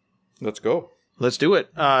 Let's go. Let's do it.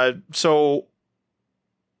 So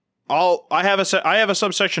I have a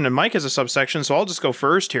subsection and Mike has a subsection, so I'll just go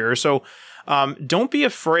first here. So don't be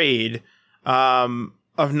afraid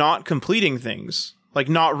of not completing things, like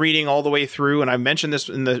not reading all the way through. And I've mentioned this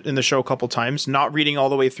in the show a couple times, not reading all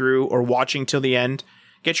the way through or watching till the end.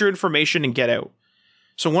 Get your information and get out.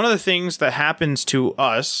 So one of the things that happens to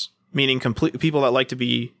us, meaning people that like to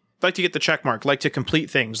get the check mark, like to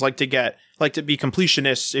complete things, like to be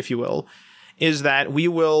completionists, if you will, is that we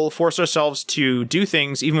will force ourselves to do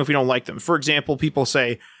things even if we don't like them. For example, people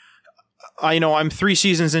say, I'm 3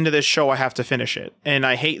 seasons into this show, I have to finish it. And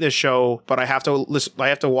I hate this show, but I have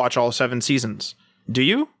to watch all 7 seasons. Do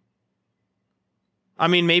you? I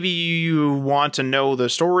mean, maybe you want to know the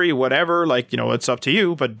story, whatever, it's up to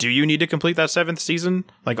you, but do you need to complete that 7th season?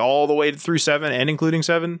 Like all the way through 7 and including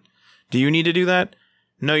 7? Do you need to do that?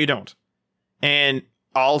 No, you don't. And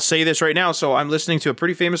I'll say this right now. So I'm listening to a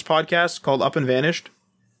pretty famous podcast called Up and Vanished,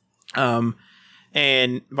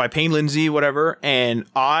 and by Payne Lindsay, whatever. And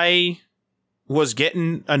I was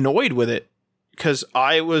getting annoyed with it because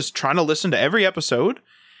I was trying to listen to every episode,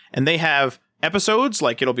 and they have episodes,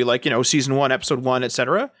 it'll be season 1, episode 1,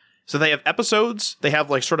 etc. So they have episodes, they have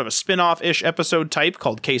sort of a spin-off-ish episode type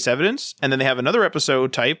called Case Evidence, and then they have another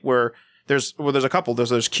episode type where there's a couple,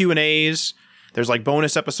 there's Q&As, there's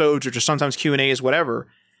bonus episodes, or just sometimes Q&As, whatever.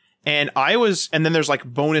 And then there's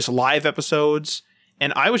bonus live episodes,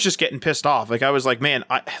 and I was just getting pissed off. I was like, man,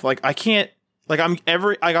 I can't,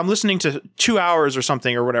 I'm listening to 2 hours or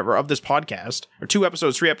something or whatever of this podcast, or 2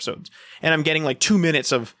 episodes, 3 episodes, and I'm getting 2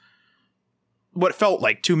 minutes of what felt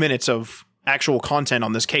like 2 minutes of actual content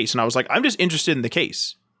on this case. And I was like, I'm just interested in the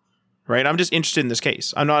case, right? I'm just interested in this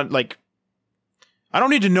case. I'm not I don't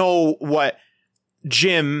need to know what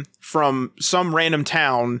Jim from some random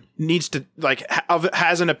town needs to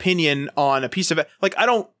has an opinion on a piece of it. I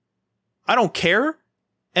don't care.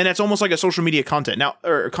 And it's almost like a social media content now,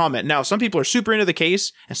 or comment. Now, some people are super into the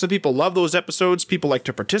case, and some people love those episodes. People like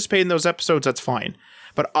to participate in those episodes. That's fine.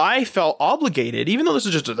 But I felt obligated, even though this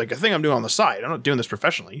is just a thing I'm doing on the side. I'm not doing this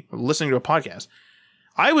professionally. I'm listening to a podcast.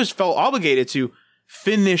 I felt obligated to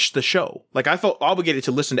finish the show. I felt obligated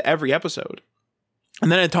to listen to every episode. And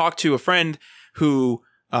then I talked to a friend who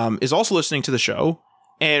is also listening to the show,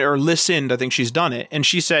 or listened. I think she's done it. And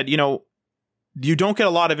she said, you don't get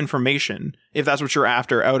a lot of information, if that's what you're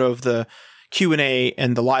after, out of the Q&A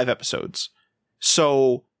and the live episodes.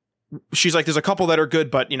 So she's like, there's a couple that are good,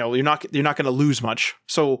 but you're not going to lose much.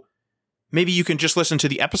 So maybe you can just listen to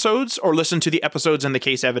the episodes, or listen to the episodes and the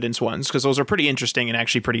case evidence ones, because those are pretty interesting and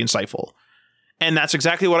actually pretty insightful. And that's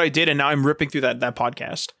exactly what I did. And now I'm ripping through that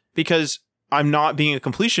podcast because I'm not being a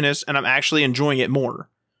completionist, and I'm actually enjoying it more.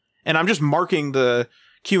 And I'm just marking the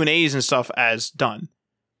Q&As and stuff as done.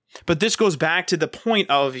 But this goes back to the point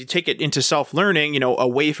of, you take it into self-learning,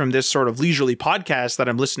 away from this sort of leisurely podcast that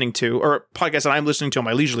I'm listening to, or podcast that I'm listening to on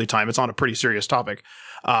my leisurely time. It's on a pretty serious topic.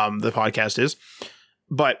 The podcast is,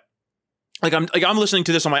 but I'm listening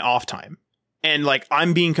to this on my off time, and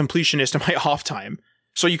I'm being completionist in my off time.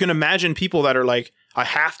 So you can imagine people that are I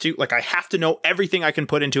have to know everything I can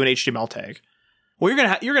put into an HTML tag. Well,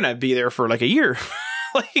 you're gonna be there for a year.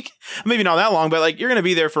 Maybe not that long, but you're going to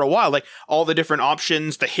be there for a while. All the different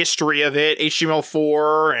options, the history of it,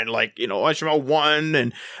 HTML4 and HTML1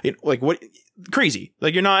 and what crazy.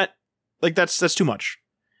 You're not that's too much.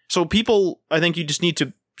 So people, I think you just need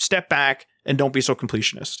to step back and don't be so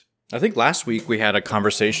completionist. I think last week we had a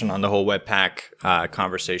conversation on the whole Webpack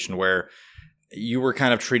conversation where you were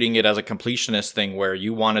kind of treating it as a completionist thing, where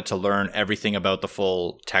you wanted to learn everything about the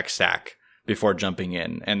full tech stack before jumping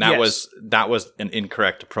in. And that was an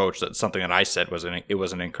incorrect approach. That's something that I said was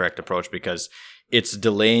an incorrect approach, because it's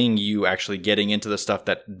delaying you actually getting into the stuff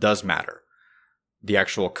that does matter, the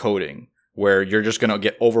actual coding, where you're just going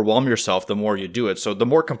to overwhelm yourself the more you do it. So the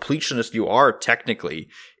more completionist you are technically,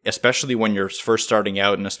 especially when you're first starting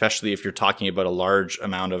out, and especially if you're talking about a large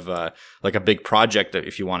amount of a big project that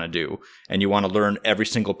if you want to do, and you want to learn every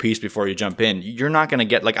single piece before you jump in, you're not going to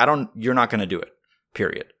get you're not going to do it,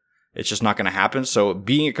 period. It's just not going to happen. So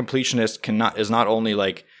being a completionist is not only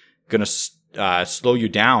going to slow you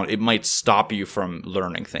down, it might stop you from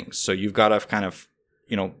learning things. So you've got to kind of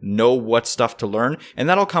know what stuff to learn, and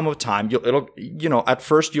that'll come with time. At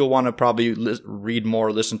first you'll want to probably read more,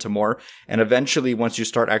 listen to more, and eventually once you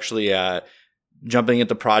start actually jumping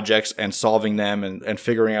into projects and solving them and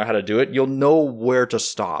figuring out how to do it, you'll know where to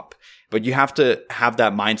stop. But you have to have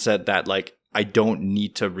that mindset that I don't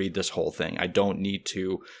need to read this whole thing. I don't need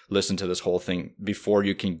to listen to this whole thing before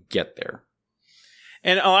you can get there.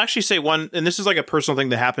 And I'll actually say one, and this is a personal thing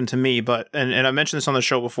that happened to me, but, and I mentioned this on the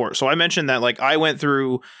show before. So I mentioned that I went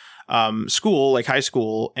through school, like high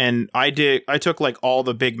school, and I took like all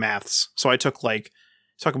the big maths. So I took like,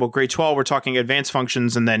 talk about grade 12, we're talking advanced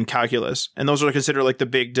functions and then calculus. And those are considered like the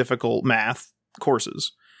big difficult math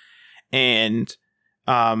courses. And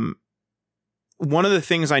one of the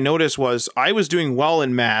things I noticed was I was doing well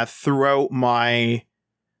in math throughout my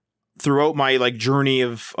like journey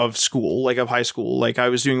of school, like of high school. Like I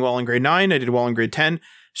was doing well in grade 9, I did well in grade 10,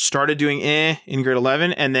 started doing in grade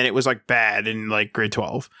 11, and then it was like bad in like grade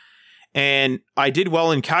 12. And I did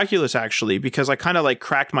well in calculus actually because I kind of like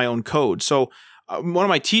cracked my own code. So one of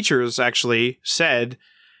my teachers actually said,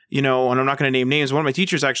 and I'm not going to name names, one of my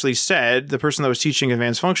teachers actually said, the person that was teaching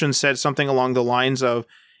advanced functions said something along the lines of,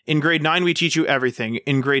 in grade 9, we teach you everything.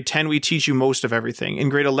 In grade 10, we teach you most of everything. In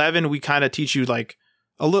grade 11, we kind of teach you like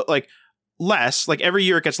a little, like less, like every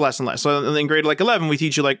year it gets less and less. So in grade like 11, we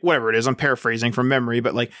teach you like whatever it is. I'm paraphrasing from memory,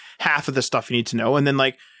 but like half of the stuff you need to know. And then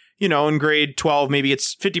like, in grade 12, maybe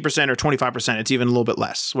it's 50% or 25%. It's even a little bit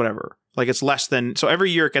less, whatever. Like it's less than, so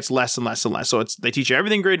every year it gets less and less and less. So they teach you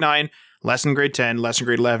everything in grade 9, less in grade 10, less in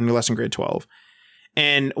grade 11, less in grade 12.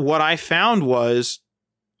 And what I found was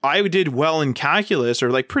I did well in calculus,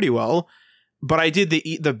 or like pretty well, but I did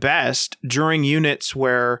the best during units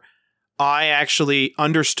where I actually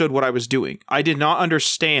understood what I was doing. I did not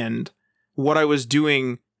understand what I was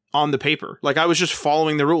doing on the paper. Like I was just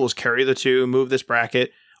following the rules, carry the 2, move this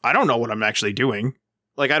bracket. I don't know what I'm actually doing.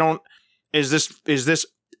 Like is this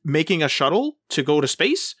making a shuttle to go to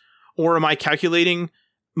space? Or am I calculating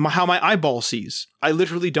how my eyeball sees? I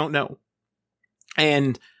literally don't know.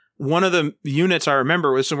 And one of the units I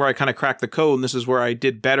remember was where I kind of cracked the code, and this is where I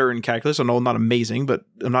did better in calculus. I know I'm not amazing, but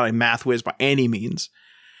I'm not a math whiz by any means.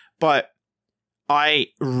 But I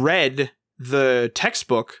read the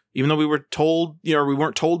textbook, even though we were told, we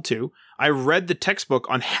weren't told to. I read the textbook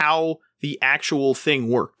on how the actual thing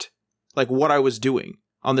worked, like what I was doing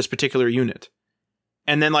on this particular unit.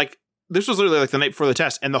 And then like, this was literally like the night before the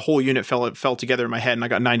test, and the whole unit fell together in my head, and I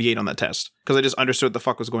got 98 on that test because I just understood what the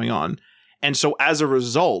fuck was going on. And so as a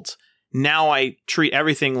result, now I treat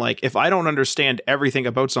everything like if I don't understand everything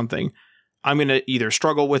about something, I'm going to either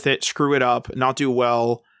struggle with it, screw it up, not do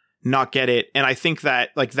well, not get it. And I think that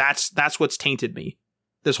like that's what's tainted me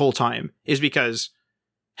this whole time, is because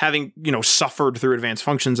having, suffered through advanced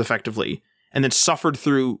functions effectively, and then suffered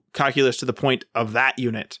through calculus to the point of that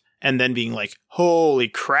unit, and then being like, holy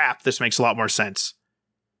crap, this makes a lot more sense.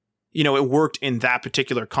 It worked in that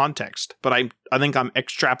particular context, but I think I'm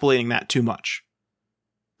extrapolating that too much.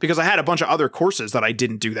 Because I had a bunch of other courses that I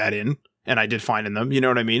didn't do that in, and I did fine in them, you know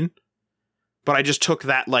what I mean? But I just took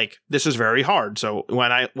that like, this is very hard. So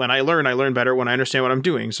when I learn better when I understand what I'm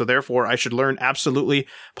doing. So therefore, I should learn absolutely,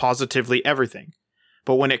 positively everything.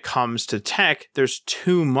 But when it comes to tech, there's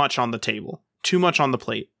too much on the table, too much on the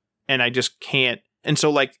plate, and I just can't. And so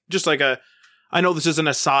like, just like I know this is an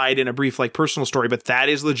aside in a brief like personal story, but that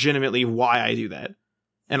is legitimately why I do that.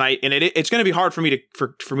 And it's going to be hard for me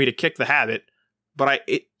to kick the habit, but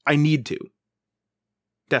I need to.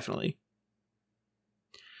 Definitely.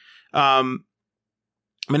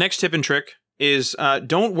 My next tip and trick is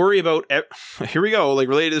don't worry about here we go, like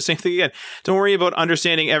related to the same thing again. Don't worry about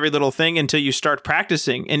understanding every little thing until you start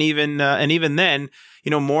practicing, and even then,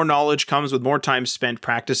 more knowledge comes with more time spent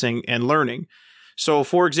practicing and learning. So,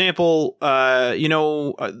 for example,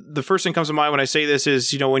 the first thing comes to mind when I say this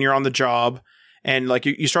is, when you're on the job and like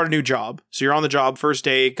you start a new job. So you're on the job, first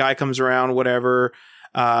day, guy comes around, whatever,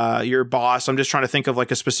 your boss. I'm just trying to think of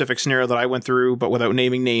like a specific scenario that I went through, but without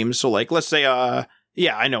naming names. So like, let's say,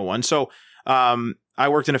 I know one. So I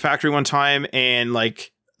worked in a factory one time, and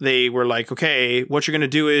like they were like, okay, what you're going to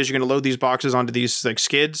do is you're going to load these boxes onto these like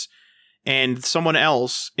skids, and someone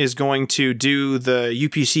else is going to do the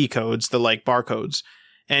UPC codes, the like barcodes.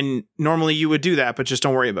 And normally you would do that, but just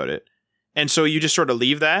don't worry about it. And so you just sort of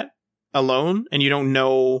leave that alone, and you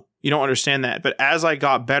don't understand that. But as I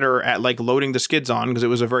got better at like loading the skids on, because it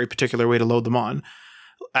was a very particular way to load them on,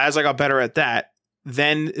 as I got better at that,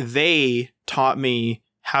 then they taught me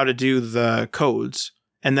how to do the codes.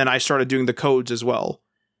 And then I started doing the codes as well.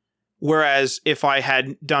 Whereas if I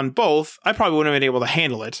had done both, I probably wouldn't have been able to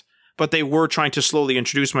handle it. But they were trying to slowly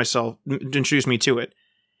introduce me to it.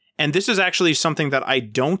 And this is actually something that I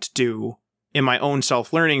don't do in my own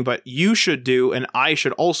self-learning, but you should do, and I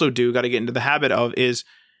should also do, got to get into the habit of, is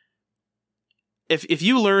if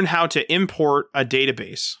you learn how to import a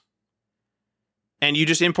database, and you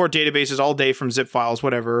just import databases all day from zip files,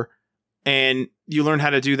 whatever, and you learn how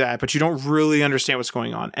to do that, but you don't really understand what's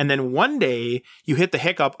going on. And then one day you hit the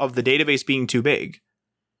hiccup of the database being too big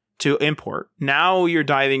to import. Now you're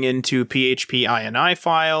diving into PHP INI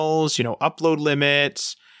files, upload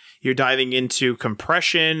limits, you're diving into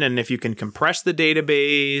compression and if you can compress the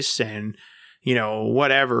database and,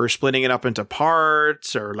 whatever, splitting it up into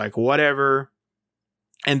parts or like whatever.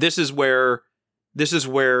 And this is where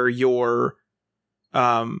your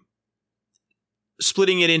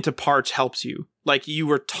splitting it into parts helps you. Like you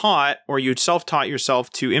were taught or you'd self-taught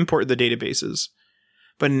yourself to import the databases,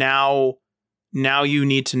 but now you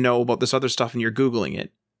need to know about this other stuff and you're Googling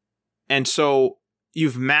it. And so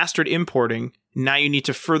you've mastered importing. Now you need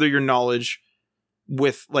to further your knowledge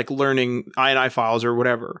with like learning INI files or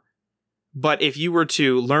whatever. But if you were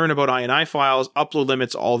to learn about INI files, upload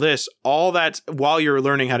limits, all that while you're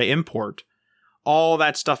learning how to import, all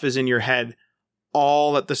that stuff is in your head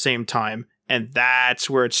all at the same time. And that's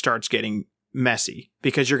where it starts getting messy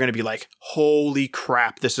because you're going to be like, holy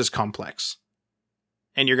crap, this is complex.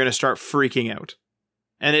 And you're going to start freaking out.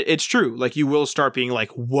 And it's true. Like you will start being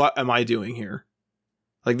like, what am I doing here?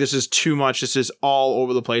 Like this is too much. This is all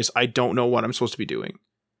over the place. I don't know what I'm supposed to be doing.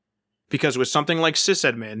 Because with something like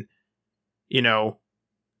sysadmin,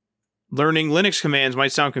 learning Linux commands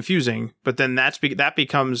might sound confusing, but then that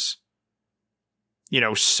becomes,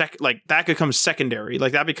 that becomes secondary.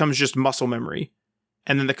 Like that becomes just muscle memory.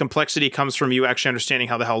 And then the complexity comes from you actually understanding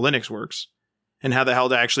how the hell Linux works and how the hell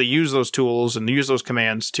to actually use those tools and use those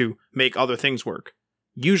commands to make other things work,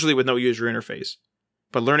 usually with no user interface.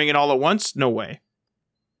 But learning it all at once, no way.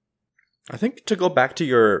 I think to go back to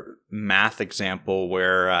your math example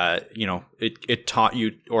where, it taught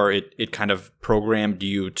you or it kind of programmed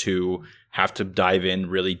you to have to dive in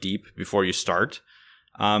really deep before you start.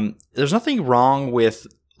 There's nothing wrong with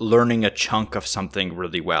learning a chunk of something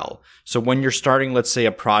really well. So when you're starting, let's say,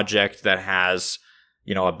 a project that has,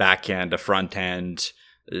 a back end, a front end,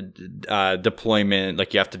 deployment,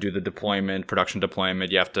 like you have to do the deployment, production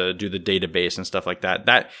deployment, you have to do the database and stuff like that.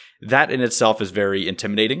 That in itself is very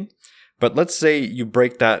intimidating. But let's say you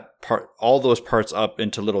break that part, all those parts up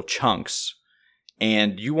into little chunks,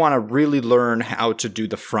 and you want to really learn how to do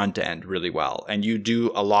the front end really well. And you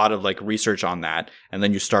do a lot of like research on that, and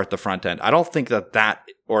then you start the front end. I don't think that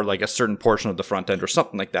or like a certain portion of the front end or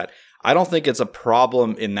something like that, I don't think it's a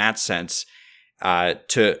problem in that sense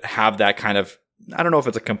to have that kind of, I don't know if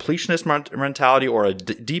it's a completionist mentality or a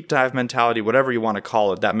deep dive mentality, whatever you want to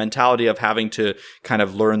call it, that mentality of having to kind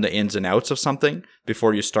of learn the ins and outs of something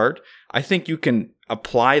before you start. I think you can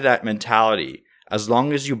apply that mentality as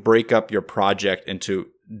long as you break up your project into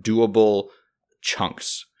doable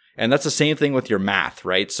chunks. And that's the same thing with your math,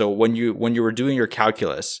 right? So when you were doing your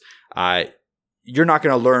calculus, you're not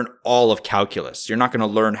going to learn all of calculus. You're not going to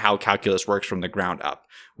learn how calculus works from the ground up.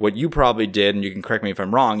 What you probably did, and you can correct me if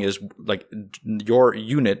I'm wrong, is like your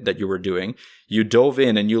unit that you were doing, you dove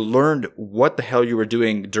in and you learned what the hell you were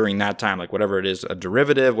doing during that time, like whatever it is, a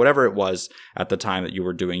derivative, whatever it was at the time that you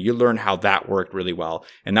were doing. You learned how that worked really well.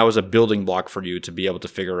 And that was a building block for you to be able to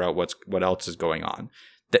figure out what else is going on.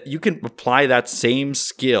 That you can apply that same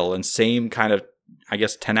skill and same kind of, I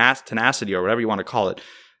guess, tenacity or whatever you want to call it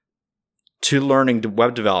to learning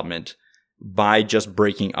web development by just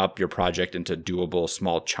breaking up your project into doable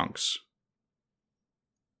small chunks.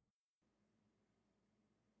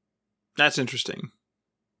 That's interesting.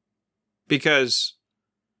 Because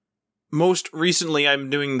most recently I'm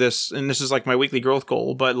doing this, and this is like my weekly growth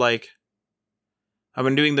goal, but like I've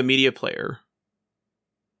been doing the media player.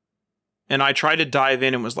 And I tried to dive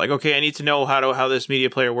in and was like, okay, I need to know how this media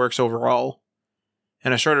player works overall.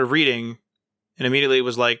 And I started reading and immediately it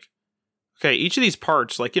was like, okay, each of these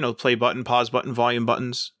parts, like, play button, pause button, volume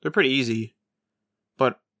buttons, they're pretty easy.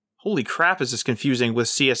 But holy crap, is this confusing with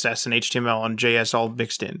CSS and HTML and JS all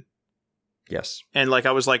mixed in. Yes. And like,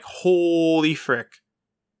 I was like, holy frick.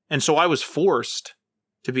 And so I was forced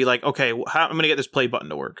to be like, okay, I'm going to get this play button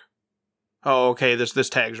to work. Oh, okay, this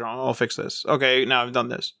tag's wrong. I'll fix this. Okay, now I've done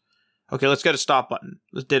this. Okay, let's get a stop button.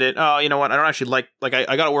 Let's did it. Oh, you know what? I don't actually like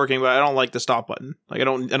I got it working, but I don't like the stop button. Like I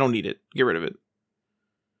don't need it. Get rid of it.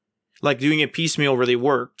 Like doing it piecemeal really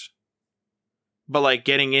worked, but like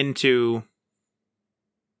getting into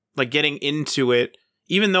it,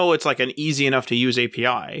 even though it's like an easy enough to use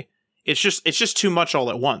API, it's just too much all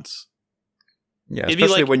at once. Yeah,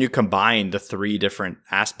 especially when you combine the three different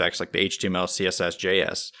aspects like the HTML, CSS,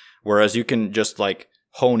 JS, whereas you can just like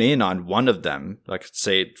hone in on one of them. Like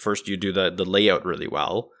say first you do the layout really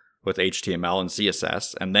well with HTML and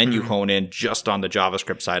CSS, and then you hone in just on the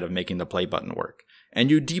JavaScript side of making the play button work. And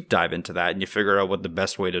you deep dive into that and you figure out what the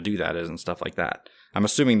best way to do that is and stuff like that. I'm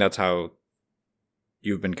assuming that's how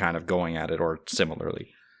you've been kind of going at it or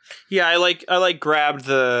similarly. Yeah, I grabbed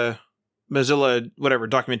the Mozilla,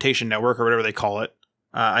 documentation network or whatever they call it.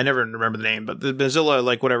 I never remember the name, but the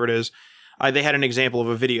Mozilla, whatever it is, they had an example of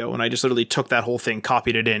a video, and I just literally took that whole thing,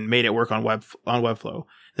 copied it in, made it work on Webflow.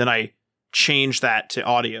 Then I changed that to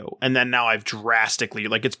audio, and then now I've drastically,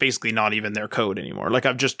 like, it's basically not even their code anymore. Like,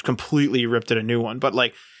 I've just completely ripped it a new one, but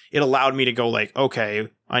like, it allowed me to go like, okay,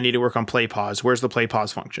 I need to work on play pause. Where's the play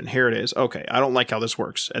pause function? Here it is. Okay, I don't like how this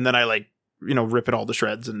works, and then I like, rip it all to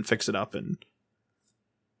shreds and fix it up, and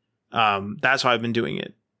that's how I've been doing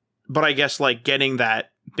it. But I guess like getting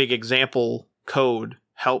that big example code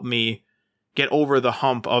helped me get over the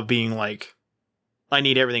hump of being like, I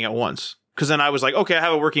need everything at once. Because then I was like, okay, I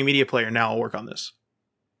have a working media player. Now I'll work on this.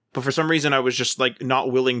 But for some reason, I was just like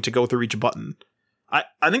not willing to go through each button. I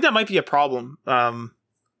think that might be a problem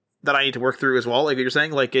that I need to work through as well. Like you're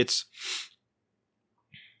saying, like it's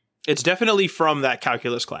definitely from that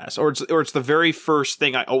calculus class, or it's the very first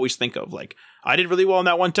thing I always think of. Like, I did really well in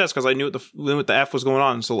that one test because I knew what the F was going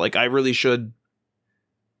on. So like I really should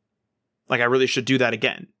do that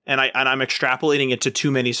again. And I'm extrapolating it to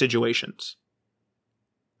too many situations.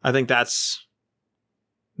 I think that's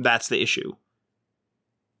the issue.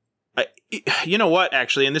 You know what,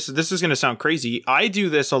 actually, and this is going to sound crazy. I do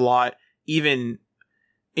this a lot, even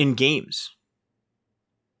in games.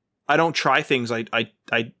 I don't try things. I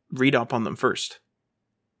read up on them first.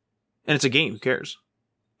 And it's a game, who cares?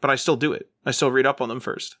 But I still do it. I still read up on them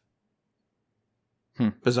first.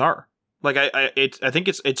 Bizarre. Like I think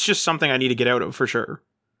it's just something I need to get out of for sure.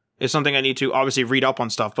 It's something I need to obviously read up on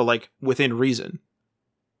stuff, but like within reason.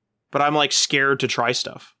 But I'm like scared to try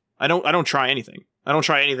stuff. I don't try anything. I don't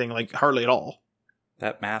try anything, like hardly at all.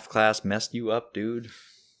 That math class messed you up, dude.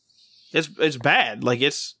 It's bad. Like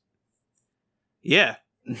yeah.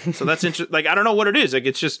 So that's interesting. Like, I don't know what it is. Like,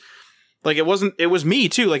 it's just like, it was me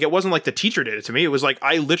too. Like, it wasn't like the teacher did it to me. It was like,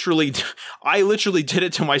 I literally did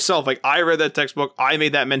it to myself. Like, I read that textbook. I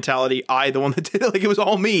made that mentality. The one that did it. Like, it was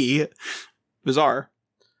all me. Bizarre.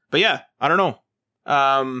 But yeah, I don't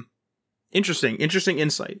know. Interesting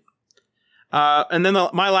insight. And then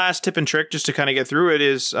my last tip and trick, just to kind of get through it,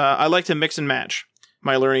 is I like to mix and match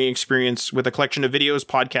my learning experience with a collection of videos,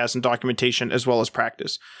 podcasts, and documentation, as well as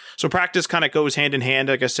practice. So practice kind of goes hand in hand.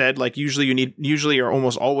 Like I said, like usually or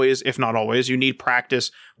almost always, if not always, you need practice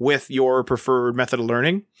with your preferred method of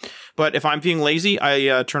learning. But if I'm being lazy,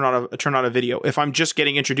 I turn on a video. If I'm just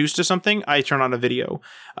getting introduced to something, I turn on a video.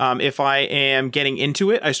 If I am getting into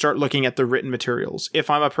it, I start looking at the written materials. If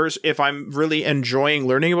I'm really enjoying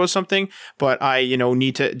learning about something, but I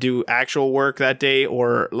need to do actual work that day,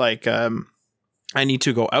 or like I need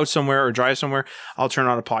to go out somewhere or drive somewhere, I'll turn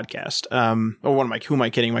on a podcast. Or who am I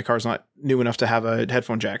kidding? My car's not new enough to have a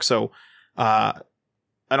headphone jack. So, I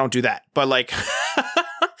don't do that, but like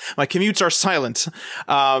my commutes are silent.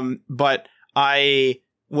 But I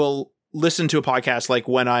will listen to a podcast, like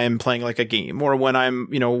when I am playing like a game, or when I'm,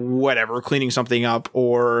 whatever, cleaning something up,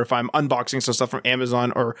 or if I'm unboxing some stuff from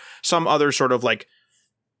Amazon or some other sort of like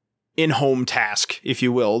in-home task, if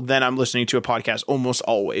you will, then I'm listening to a podcast almost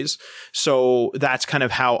always. So that's kind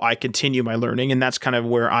of how I continue my learning. And that's kind of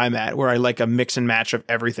where I'm at, where I like a mix and match of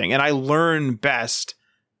everything. And I learn best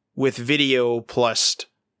with video plus,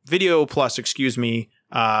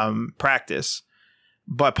 practice.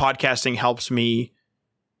 But podcasting helps me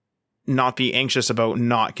not be anxious about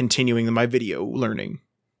not continuing my video learning.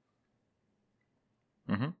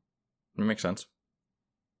 Mm-hmm. That makes sense.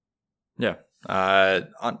 Yeah.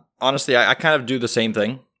 Honestly, I kind of do the same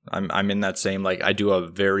thing. I'm in that same, like, I do a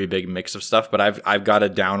very big mix of stuff, but I've got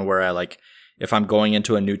it down where I like, if I'm going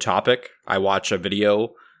into a new topic, I watch a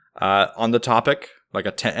video on the topic, like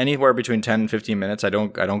anywhere between 10 and 15 minutes. I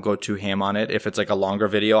don't go too ham on it. If it's like a longer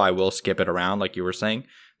video, I will skip it around, like you were saying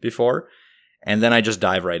before, and then I just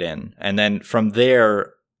dive right in. And then from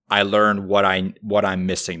there, I learn what I'm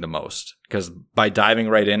missing the most. Because by diving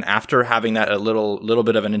right in, after having that a little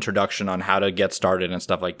bit of an introduction on how to get started and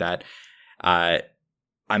stuff like that,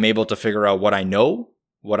 I'm able to figure out what I know,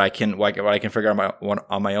 what I can figure out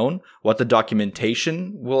on my own, what the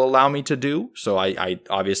documentation will allow me to do. So I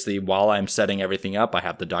obviously, while I'm setting everything up, I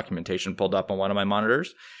have the documentation pulled up on one of my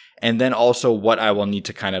monitors. And then also what I will need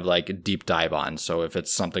to kind of like deep dive on. So if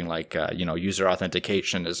it's something like, user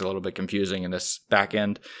authentication is a little bit confusing in this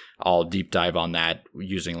backend, I'll deep dive on that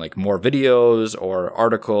using like more videos or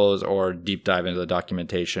articles, or deep dive into the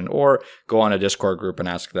documentation, or go on a Discord group and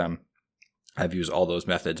ask them. I've used all those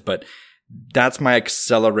methods, but that's my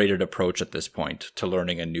accelerated approach at this point to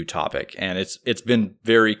learning a new topic. And it's been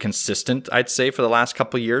very consistent, I'd say, for the last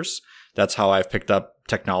couple of years. That's how I've picked up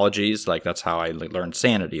technologies. Like, that's how I learned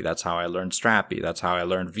Sanity. That's how I learned Strapi. That's how I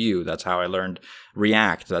learned Vue. That's how I learned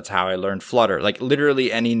React. That's how I learned Flutter. Like,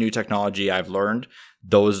 literally any new technology I've learned,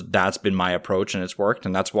 that's been my approach, and it's worked.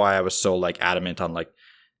 And that's why I was so like adamant on like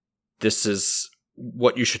this is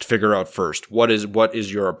what you should figure out first. What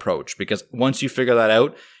is your approach? Because once you figure that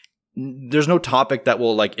out, there's no topic that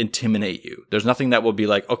will like intimidate you. There's nothing that will be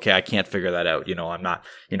like, okay, I can't figure that out.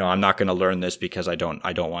 I'm not going to learn this because I don't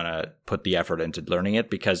want to put the effort into learning it,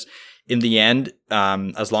 because in the end,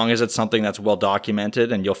 as long as it's something that's well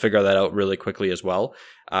documented and you'll figure that out really quickly as well,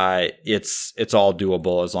 it's all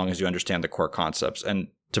doable as long as you understand the core concepts. And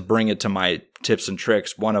to bring it to my tips and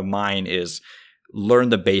tricks, one of mine is learn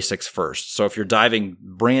the basics first. So if you're diving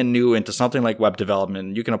brand new into something like web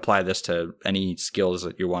development, you can apply this to any skills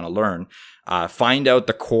that you want to learn. Find out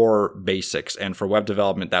the core basics. And for web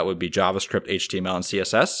development, that would be JavaScript, HTML, and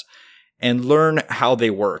CSS, and learn how they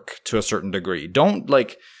work to a certain degree. Don't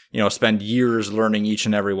spend years learning each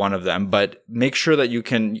and every one of them, but make sure that you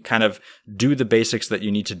can kind of do the basics that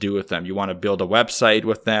you need to do with them. You want to build a website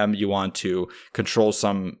with them. You want to control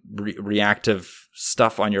some reactive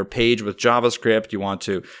stuff on your page with JavaScript. You want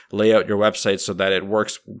to lay out your website so that it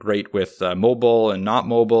works great with mobile and not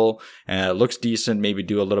mobile, and it looks decent. Maybe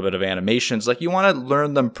do a little bit of animations. Like, you want to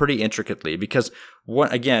learn them pretty intricately, because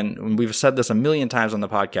again, we've said this a million times on the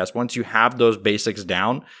podcast, once you have those basics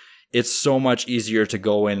down, it's so much easier to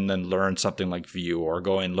go in and then learn something like Vue, or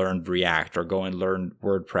go and learn React, or go and learn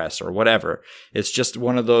WordPress, or whatever. It's just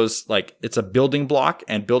one of those, like, it's a building block,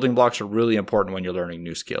 and building blocks are really important when you're learning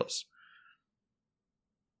new skills.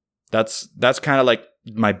 That's kind of like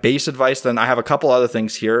my base advice. Then I have a couple other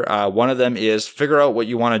things here. One of them is figure out what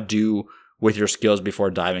you want to do with your skills before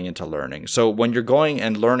diving into learning. So when you're going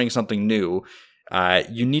and learning something new,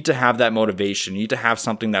 you need to have that motivation. You need to have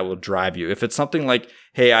something that will drive you. If it's something like,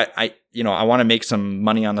 hey, I want to make some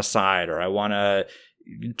money on the side, or I want to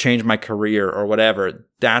change my career, or whatever,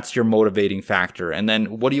 that's your motivating factor. And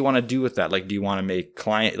then what do you want to do with that? Like, do you want to make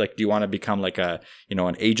do you want to become like an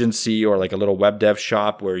agency, or like a little web dev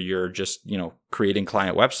shop where you're just, creating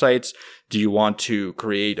client websites? Do you want to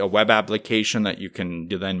create a web application that you can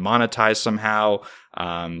then monetize somehow?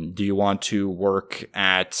 Do you want to work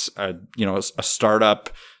at a startup,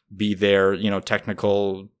 be their,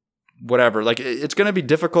 technical, whatever? Like, it's going to be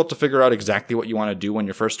difficult to figure out exactly what you want to do when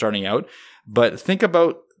you're first starting out, but think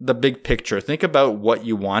about the big picture. Think about what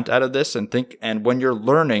you want out of this, and when you're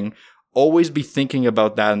learning, always be thinking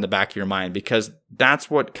about that in the back of your mind, because that's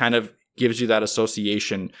what kind of gives you that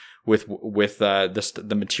association with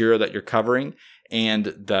the material that you're covering and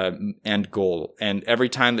the end goal. And every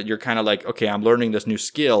time that you're kind of like, okay, I'm learning this new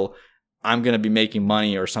skill, I'm going to be making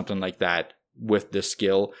money or something like that with this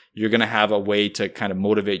skill, you're going to have a way to kind of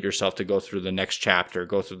motivate yourself to go through the next chapter,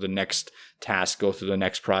 go through the next task, go through the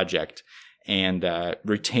next project, and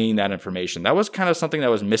retain that information. That was kind of something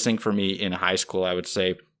that was missing for me in high school, I would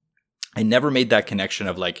say. I never made that connection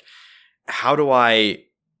of like, how do I,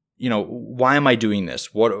 why am I doing this?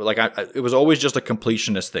 It was always just a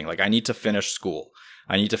completionist thing. Like, I need to finish school.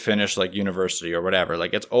 I need to finish like university or whatever.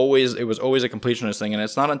 Like, it was always a completionist thing. And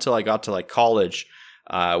it's not until I got to like college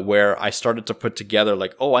where I started to put together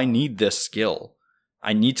like, oh, I need this skill.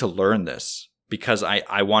 I need to learn this because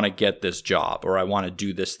I want to get this job, or I want to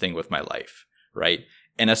do this thing with my life, right?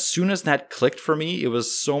 And as soon as that clicked for me, it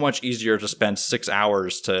was so much easier to spend 6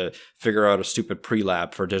 hours to figure out a stupid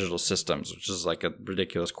pre-lab for digital systems, which is like a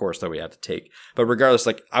ridiculous course that we had to take. But regardless,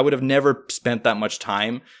 like, I would have never spent that much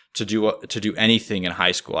time to do anything in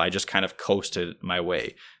high school. I just kind of coasted my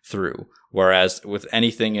way through. Whereas with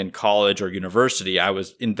anything in college or university, I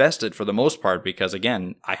was invested for the most part because,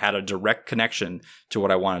 again, I had a direct connection to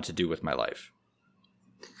what I wanted to do with my life.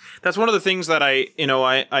 That's one of the things that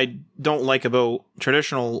I don't like about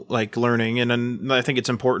traditional like learning, and I think it's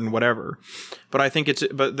important, whatever. But I think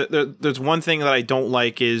there's one thing that I don't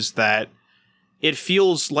like is that it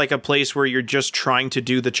feels like a place where you're just trying to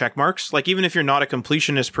do the check marks. Like, even if you're not a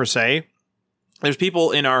completionist per se, there's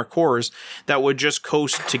people in our course that would just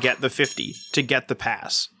coast to get the 50, to get the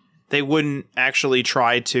pass. They wouldn't actually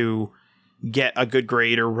try to get a good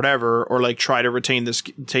grade or whatever, or like try to retain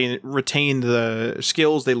the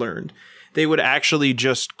skills they learned. They would actually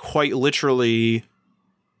just quite literally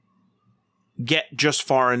get just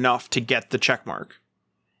far enough to get the check mark.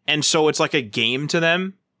 And so it's like a game to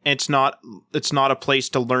them. It's not a place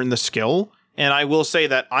to learn the skill. And I will say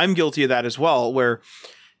that I'm guilty of that as well, where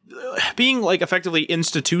being like effectively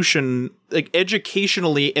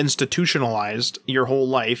educationally institutionalized your whole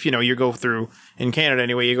life, you go through, in Canada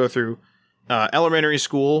anyway, you go through elementary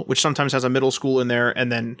school, which sometimes has a middle school in there,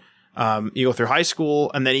 and then you go through high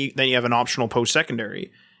school, and then you have an optional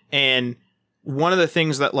post-secondary. And one of the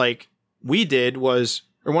things that like we did was,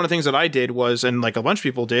 or one of the things that I did was, and like a bunch of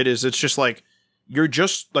people did, is it's just like you're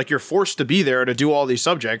just like, you're forced to be there to do all these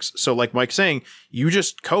subjects. So like Mike's saying, you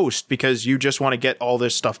just coast because you just want to get all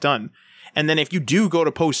this stuff done. And then if you do go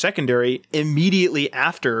to post-secondary immediately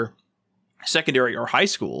after secondary or high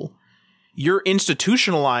school, you're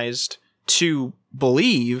institutionalized to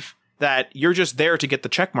believe that you're just there to get the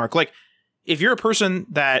check mark. Like, if you're a person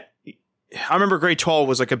that, I remember grade 12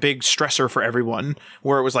 was like a big stressor for everyone,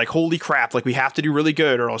 where it was like, holy crap, like we have to do really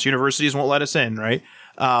good or else universities won't let us in, right?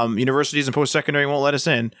 Universities and post-secondary won't let us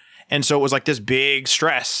in. And so it was like this big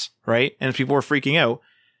stress, right? And people were freaking out.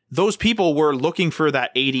 Those people were looking for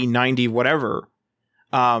that 80, 90, whatever.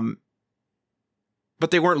 But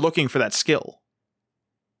they weren't looking for that skill.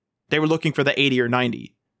 They were looking for the 80 or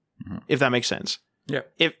 90, if that makes sense. Yeah.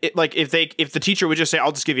 If the teacher would just say,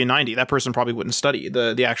 I'll just give you 90, that person probably wouldn't study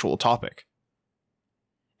the actual topic.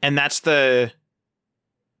 And that's the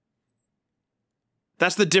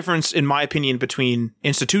difference, in my opinion, between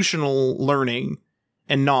institutional learning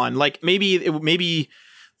and non. Like, maybe,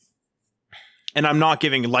 and I'm not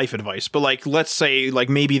giving life advice, but like, let's say like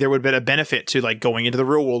maybe there would have been a benefit to like going into the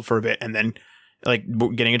real world for a bit and then like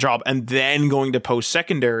getting a job and then going to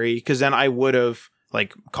post-secondary, because then I would have,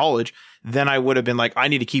 like college, then I would have been like, I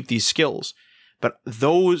need to keep these skills. But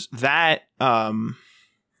that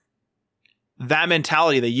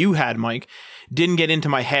mentality that you had, Mike, didn't get into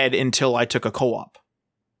my head until I took a co-op.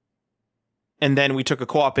 And then we took a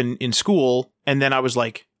co-op in school, and then I was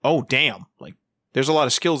like, oh damn, like there's a lot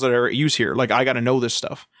of skills that are at use here. Like, I got to know this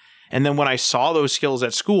stuff. And then when I saw those skills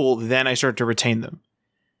at school, then I started to retain them.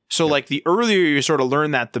 So like, the earlier you sort of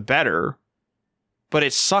learn that, the better. But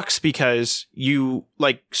it sucks because you,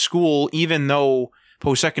 like, school, even though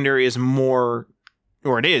post-secondary is more,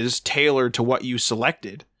 or it is, tailored to what you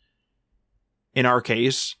selected, in our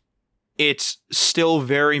case, it's still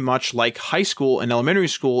very much like high school and elementary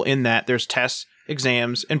school in that there's tests,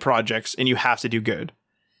 exams, and projects, and you have to do good.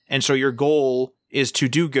 And so your goal is to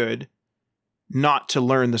do good, not to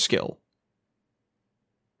learn the skill.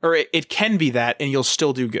 Or it can be that, and you'll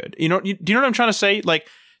still do good. Do you know what I'm trying to say? Like,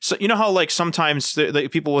 so you know how like sometimes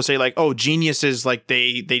people will say like, oh, geniuses, like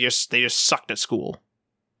they just sucked at school.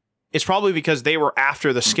 It's probably because they were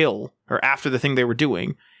after the skill or after the thing they were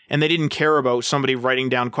doing, and they didn't care about somebody writing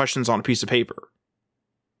down questions on a piece of paper.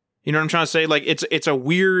 You know what I'm trying to say? Like, it's a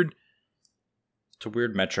weird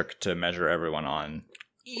metric to measure everyone on.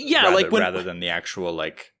 Yeah, rather than the actual,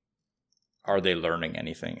 like, are they learning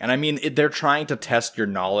anything? And I mean, they're trying to test your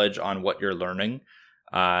knowledge on what you're learning,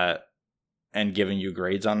 and giving you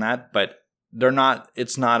grades on that, but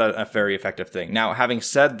it's not a very effective thing. Now, having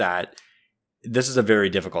said that, this is a very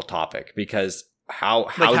difficult topic, because how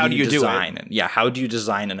do you design it? Yeah, how do you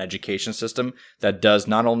design an education system that does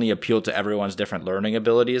not only appeal to everyone's different learning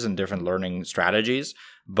abilities and different learning strategies,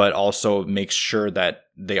 but also makes sure that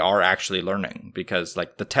they are actually learning? Because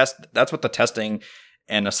like the test, that's what the testing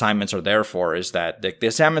and assignments are there for, is that the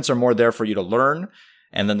assignments are more there for you to learn.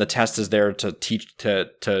 And then the test is there to teach,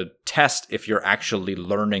 to test if you're actually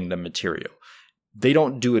learning the material. They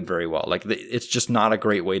don't do it very well. Like, it's just not a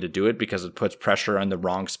great way to do it, because it puts pressure on the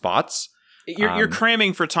wrong spots. You're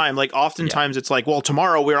cramming for time. Like, oftentimes It's like, well,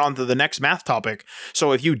 tomorrow we're on to the next math topic.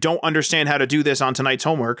 So if you don't understand how to do this on tonight's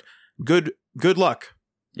homework, good luck.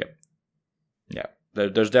 Yep. Yeah.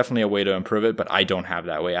 There's definitely a way to improve it, but I don't have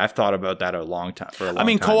that way. I've thought about that for a long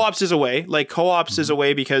time. Co-ops is a way. Like, co-ops is a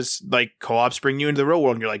way, because like co-ops bring you into the real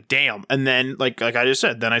world, and you're like, damn. And then like I just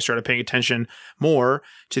said, then I started paying attention more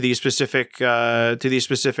to these specific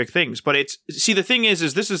things. But the thing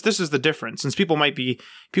is this is the difference. Since people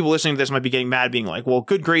listening to this might be getting mad, being like, well,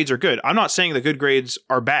 good grades are good. I'm not saying that good grades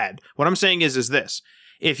are bad. What I'm saying is this: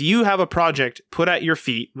 if you have a project put at your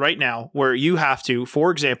feet right now where you have to, for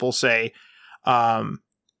example, say, I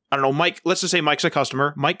don't know, Mike, let's just say Mike's a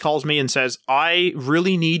customer. Mike calls me and says, I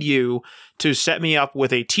really need you to set me up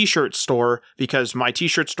with a t-shirt store because my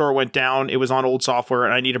t-shirt store went down. It was on old software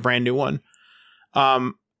and I need a brand new one.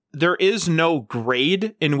 There is no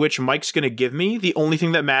grade in which Mike's going to give me. The only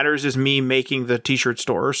thing that matters is me making the t-shirt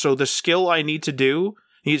store. So the skill I need to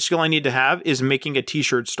have is making a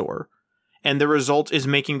t-shirt store. And the result is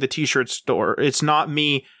making the t-shirt store. It's not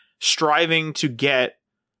me striving to get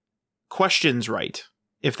questions right,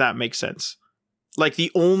 if that makes sense. Like,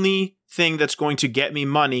 the only thing that's going to get me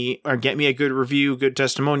money or get me a good review, good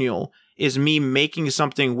testimonial, is me making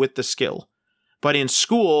something with the skill. But in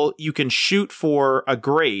school, you can shoot for a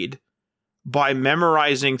grade by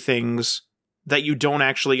memorizing things that you don't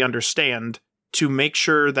actually understand to make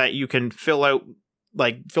sure that you can fill in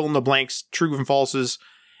the blanks, true and falses,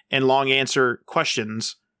 and long answer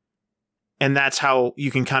questions. And that's how you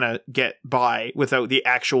can kind of get by without the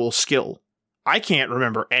actual skill. I can't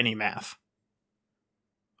remember any math.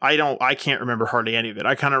 I can't remember hardly any of it.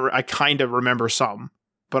 I kind of remember some,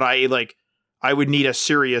 but I would need a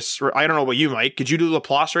serious, I don't know about you, Mike. Could you do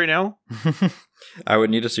Laplace right now? I would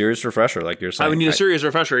need a serious refresher, like you're saying. I would need a serious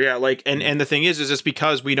refresher, yeah. Like, and the thing is it's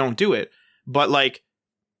because we don't do it. But like,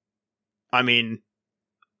 I mean,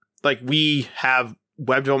 like we have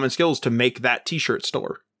web development skills to make that t-shirt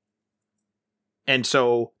store. And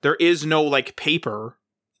so there is no like paper,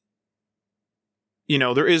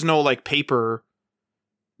 there is no like paper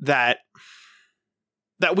that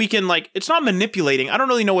we can like, it's not manipulating. I don't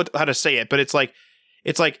really know how to say it, but it's like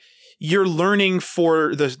you're learning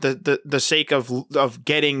for the sake of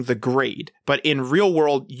getting the grade. But in real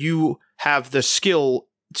world, you have the skill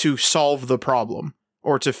to solve the problem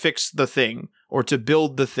or to fix the thing or to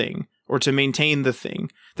build the thing or to maintain the thing.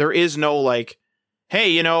 There is no like, hey,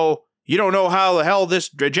 you don't know how the hell this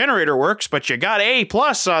generator works, but you got A+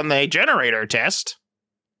 on the generator test.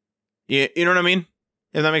 You know what I mean?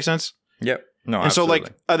 If that makes sense? Yep. No, and absolutely. so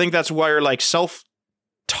like, I think that's why you're like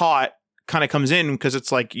self-taught kind of comes in, because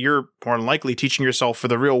it's like you're more than likely teaching yourself for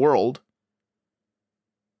the real world.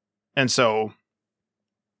 And so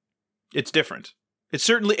it's different. It's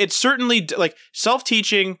certainly like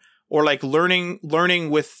self-teaching or like learning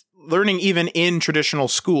even in traditional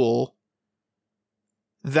school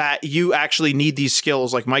that you actually need these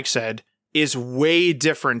skills, like Mike said, is way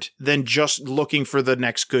different than just looking for the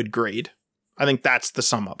next good grade. I think that's the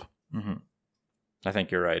sum up. Mm-hmm. I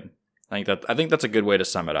think you're right. I think that's a good way to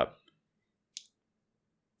sum it up.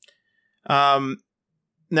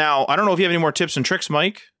 Now I don't know if you have any more tips and tricks,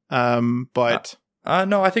 Mike. But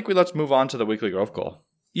no, I think let's move on to the weekly growth goal.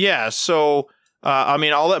 Yeah. So, I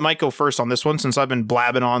mean, I'll let Mike go first on this one since I've been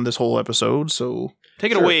blabbing on this whole episode. So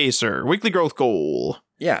take it away, sir. Weekly growth goal.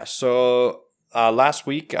 Yeah. So, last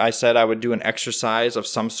week I said I would do an exercise of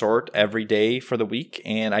some sort every day for the week,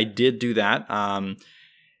 and I did do that.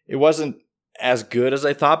 It wasn't as good as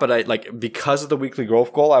I thought, but because of the weekly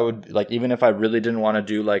growth goal, I would like, even if I really didn't want to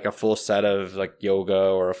do like a full set of like yoga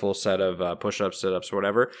or a full set of push-ups, sit-ups, or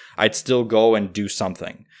whatever, I'd still go and do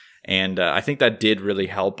something. And I think that did really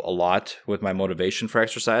help a lot with my motivation for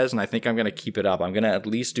exercise. And I think I'm going to keep it up. I'm going to at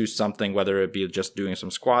least do something, whether it be just doing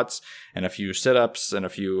some squats and a few sit-ups and a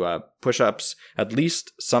few push-ups, at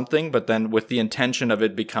least something, but then with the intention of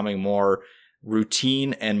it becoming more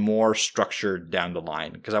routine and more structured down the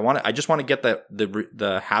line, because I just want to get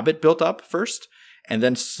the habit built up first and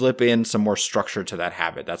then slip in some more structure to that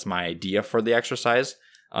habit. That's my idea for the exercise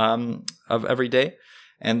of every day.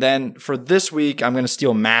 And then for this week, I'm going to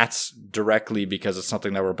steal Matt's directly because it's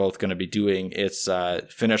something that we're both going to be doing. It's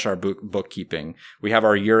finish our bookkeeping. We have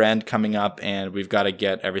our year end coming up and we've got to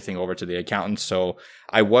get everything over to the accountant. So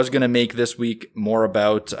I was going to make this week more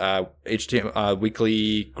about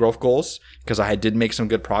weekly growth goals because I did make some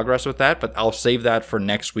good progress with that, but I'll save that for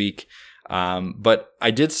next week. But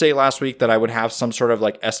I did say last week that I would have some sort of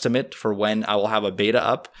like estimate for when I will have a beta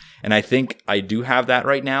up. And I think I do have that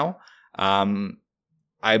right now.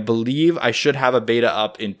 I believe I should have a beta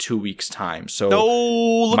up in 2 weeks' time. So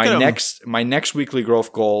my next weekly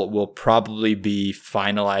growth goal will probably be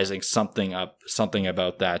finalizing something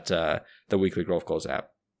about that the weekly growth goals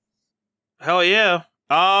app. Hell yeah!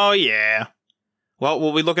 Oh yeah. Well,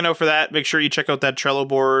 we'll be looking out for that. Make sure you check out that Trello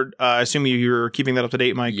board. I assume you're keeping that up to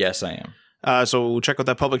date, Mike. Yes, I am. So check out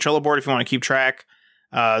that public Trello board if you want to keep track.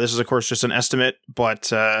 This is, of course, just an estimate,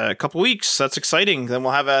 but a couple weeks. That's exciting. Then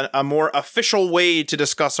we'll have a more official way to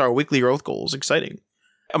discuss our weekly growth goals. Exciting.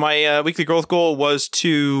 My weekly growth goal was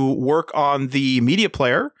to work on the media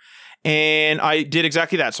player, and I did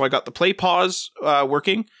exactly that. So I got the play pause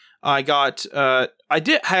working. I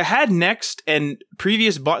had next and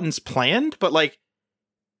previous buttons planned, but like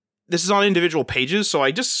this is on individual pages, so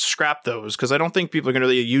I just scrapped those because I don't think people are going to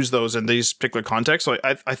really use those in these particular contexts. So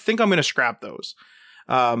I think I'm going to scrap those.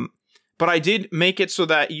 But I did make it so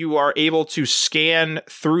that you are able to scan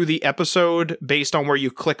through the episode based on where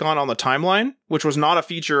you click on the timeline, which was not a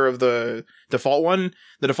feature of the default one.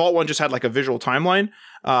 The default one just had like a visual timeline,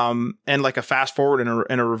 and like a fast forward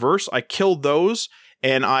and a reverse. I killed those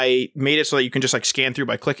and I made it so that you can just like scan through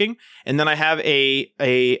by clicking. And then I have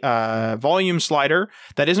a volume slider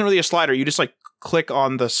that isn't really a slider. You just like click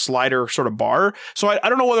on the slider sort of bar. So I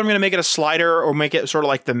don't know whether I'm going to make it a slider or make it sort of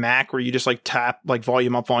like the Mac where you just like tap like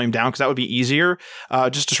volume up, volume down, because that would be easier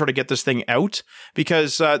just to sort of get this thing out.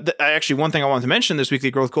 Because actually one thing I wanted to mention this weekly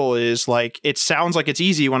growth goal is like it sounds like it's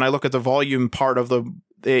easy when I look at the volume part of the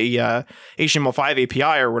HTML5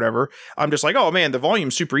 API or whatever. I'm just like, oh man, the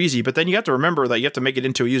volume's super easy. But then you have to remember that you have to make it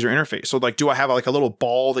into a user interface. So like, do I have like a little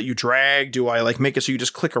ball that you drag? Do I like make it so you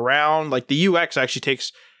just click around? Like the UX actually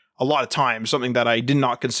takes a lot of time, something that I did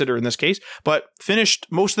not consider in this case, but finished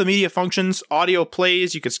most of the media functions. Audio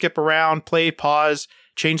plays, you could skip around, play, pause,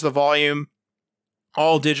 change the volume,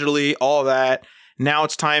 all digitally, all that. Now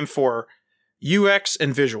it's time for UX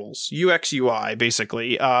and visuals, UX, UI,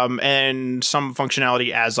 basically, and some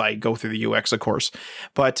functionality as I go through the UX, of course.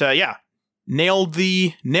 But yeah, nailed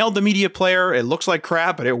the media player. It looks like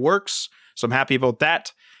crap, but it works, so I'm happy about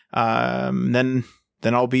that.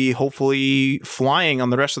 Then I'll be hopefully flying on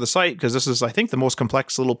the rest of the site, because this is, I think, the most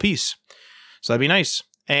complex little piece. So that'd be nice.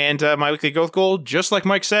 And my weekly growth goal, just like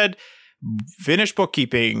Mike said, finish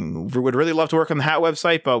bookkeeping. We would really love to work on the hat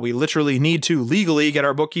website, but we literally need to legally get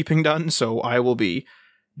our bookkeeping done. So I will be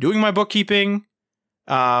doing my bookkeeping,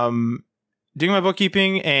 and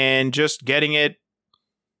just getting it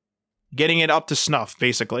up to snuff,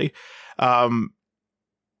 basically.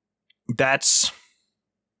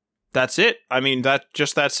 That's it. I mean,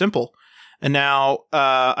 just that simple. And now,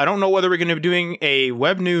 I don't know whether we're going to be doing a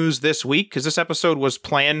web news this week, because this episode was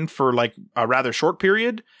planned for like a rather short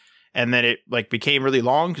period, and then it like became really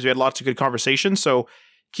long because we had lots of good conversations. So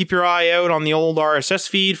keep your eye out on the old RSS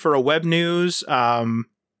feed for a web news.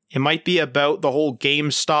 It might be about the whole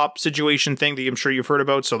GameStop situation thing that I'm sure you've heard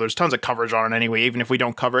about. So there's tons of coverage on it anyway, even if we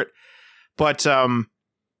don't cover it. But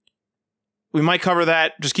we might cover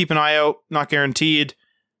that. Just keep an eye out. Not guaranteed.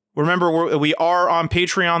 Remember, we are on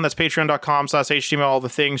Patreon. That's patreon.com/HTML, all the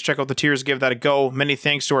things. Check out the tiers, give that a go. Many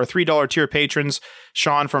thanks to our $3 tier patrons.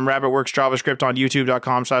 Sean from RabbitWorks JavaScript on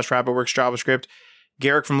youtube.com/RabbitWorks JavaScript.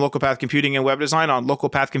 Garrick from Local Path Computing and Web Design on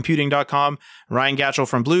localpathcomputing.com. Ryan Gatchell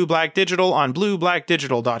from Blue Black Digital on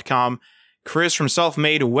blueblackdigital.com. Chris from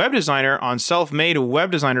Self-Made Web Designer on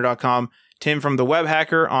selfmadewebdesigner.com. Tim from The Web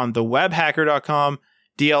Hacker on thewebhacker.com.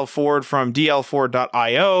 DL Ford from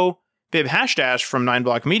dlford.io. Bib Hashdash from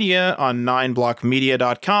 9block Media on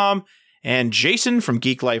 9blockmedia.com, and Jason from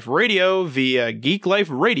Geek Life Radio via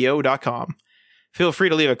geekliferadio.com. Feel free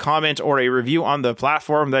to leave a comment or a review on the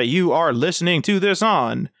platform that you are listening to this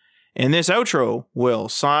on, and this outro will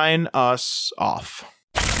sign us off.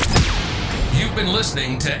 You've been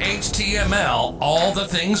listening to HTML All the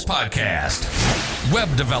Things Podcast.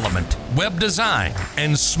 Web development, web design,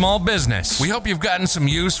 and small business. We hope you've gotten some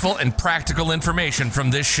useful and practical information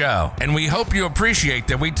from this show. And we hope you appreciate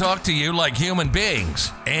that we talk to you like human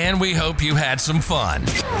beings. And we hope you had some fun.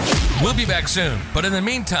 We'll be back soon. But in the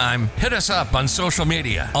meantime, hit us up on social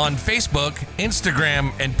media. On Facebook,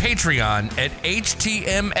 Instagram, and Patreon at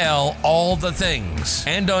HTML All the Things.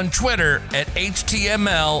 And on Twitter at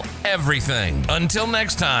HTML Everything. Until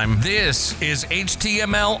next time, this is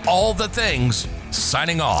HTML All the Things,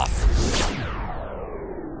 signing off.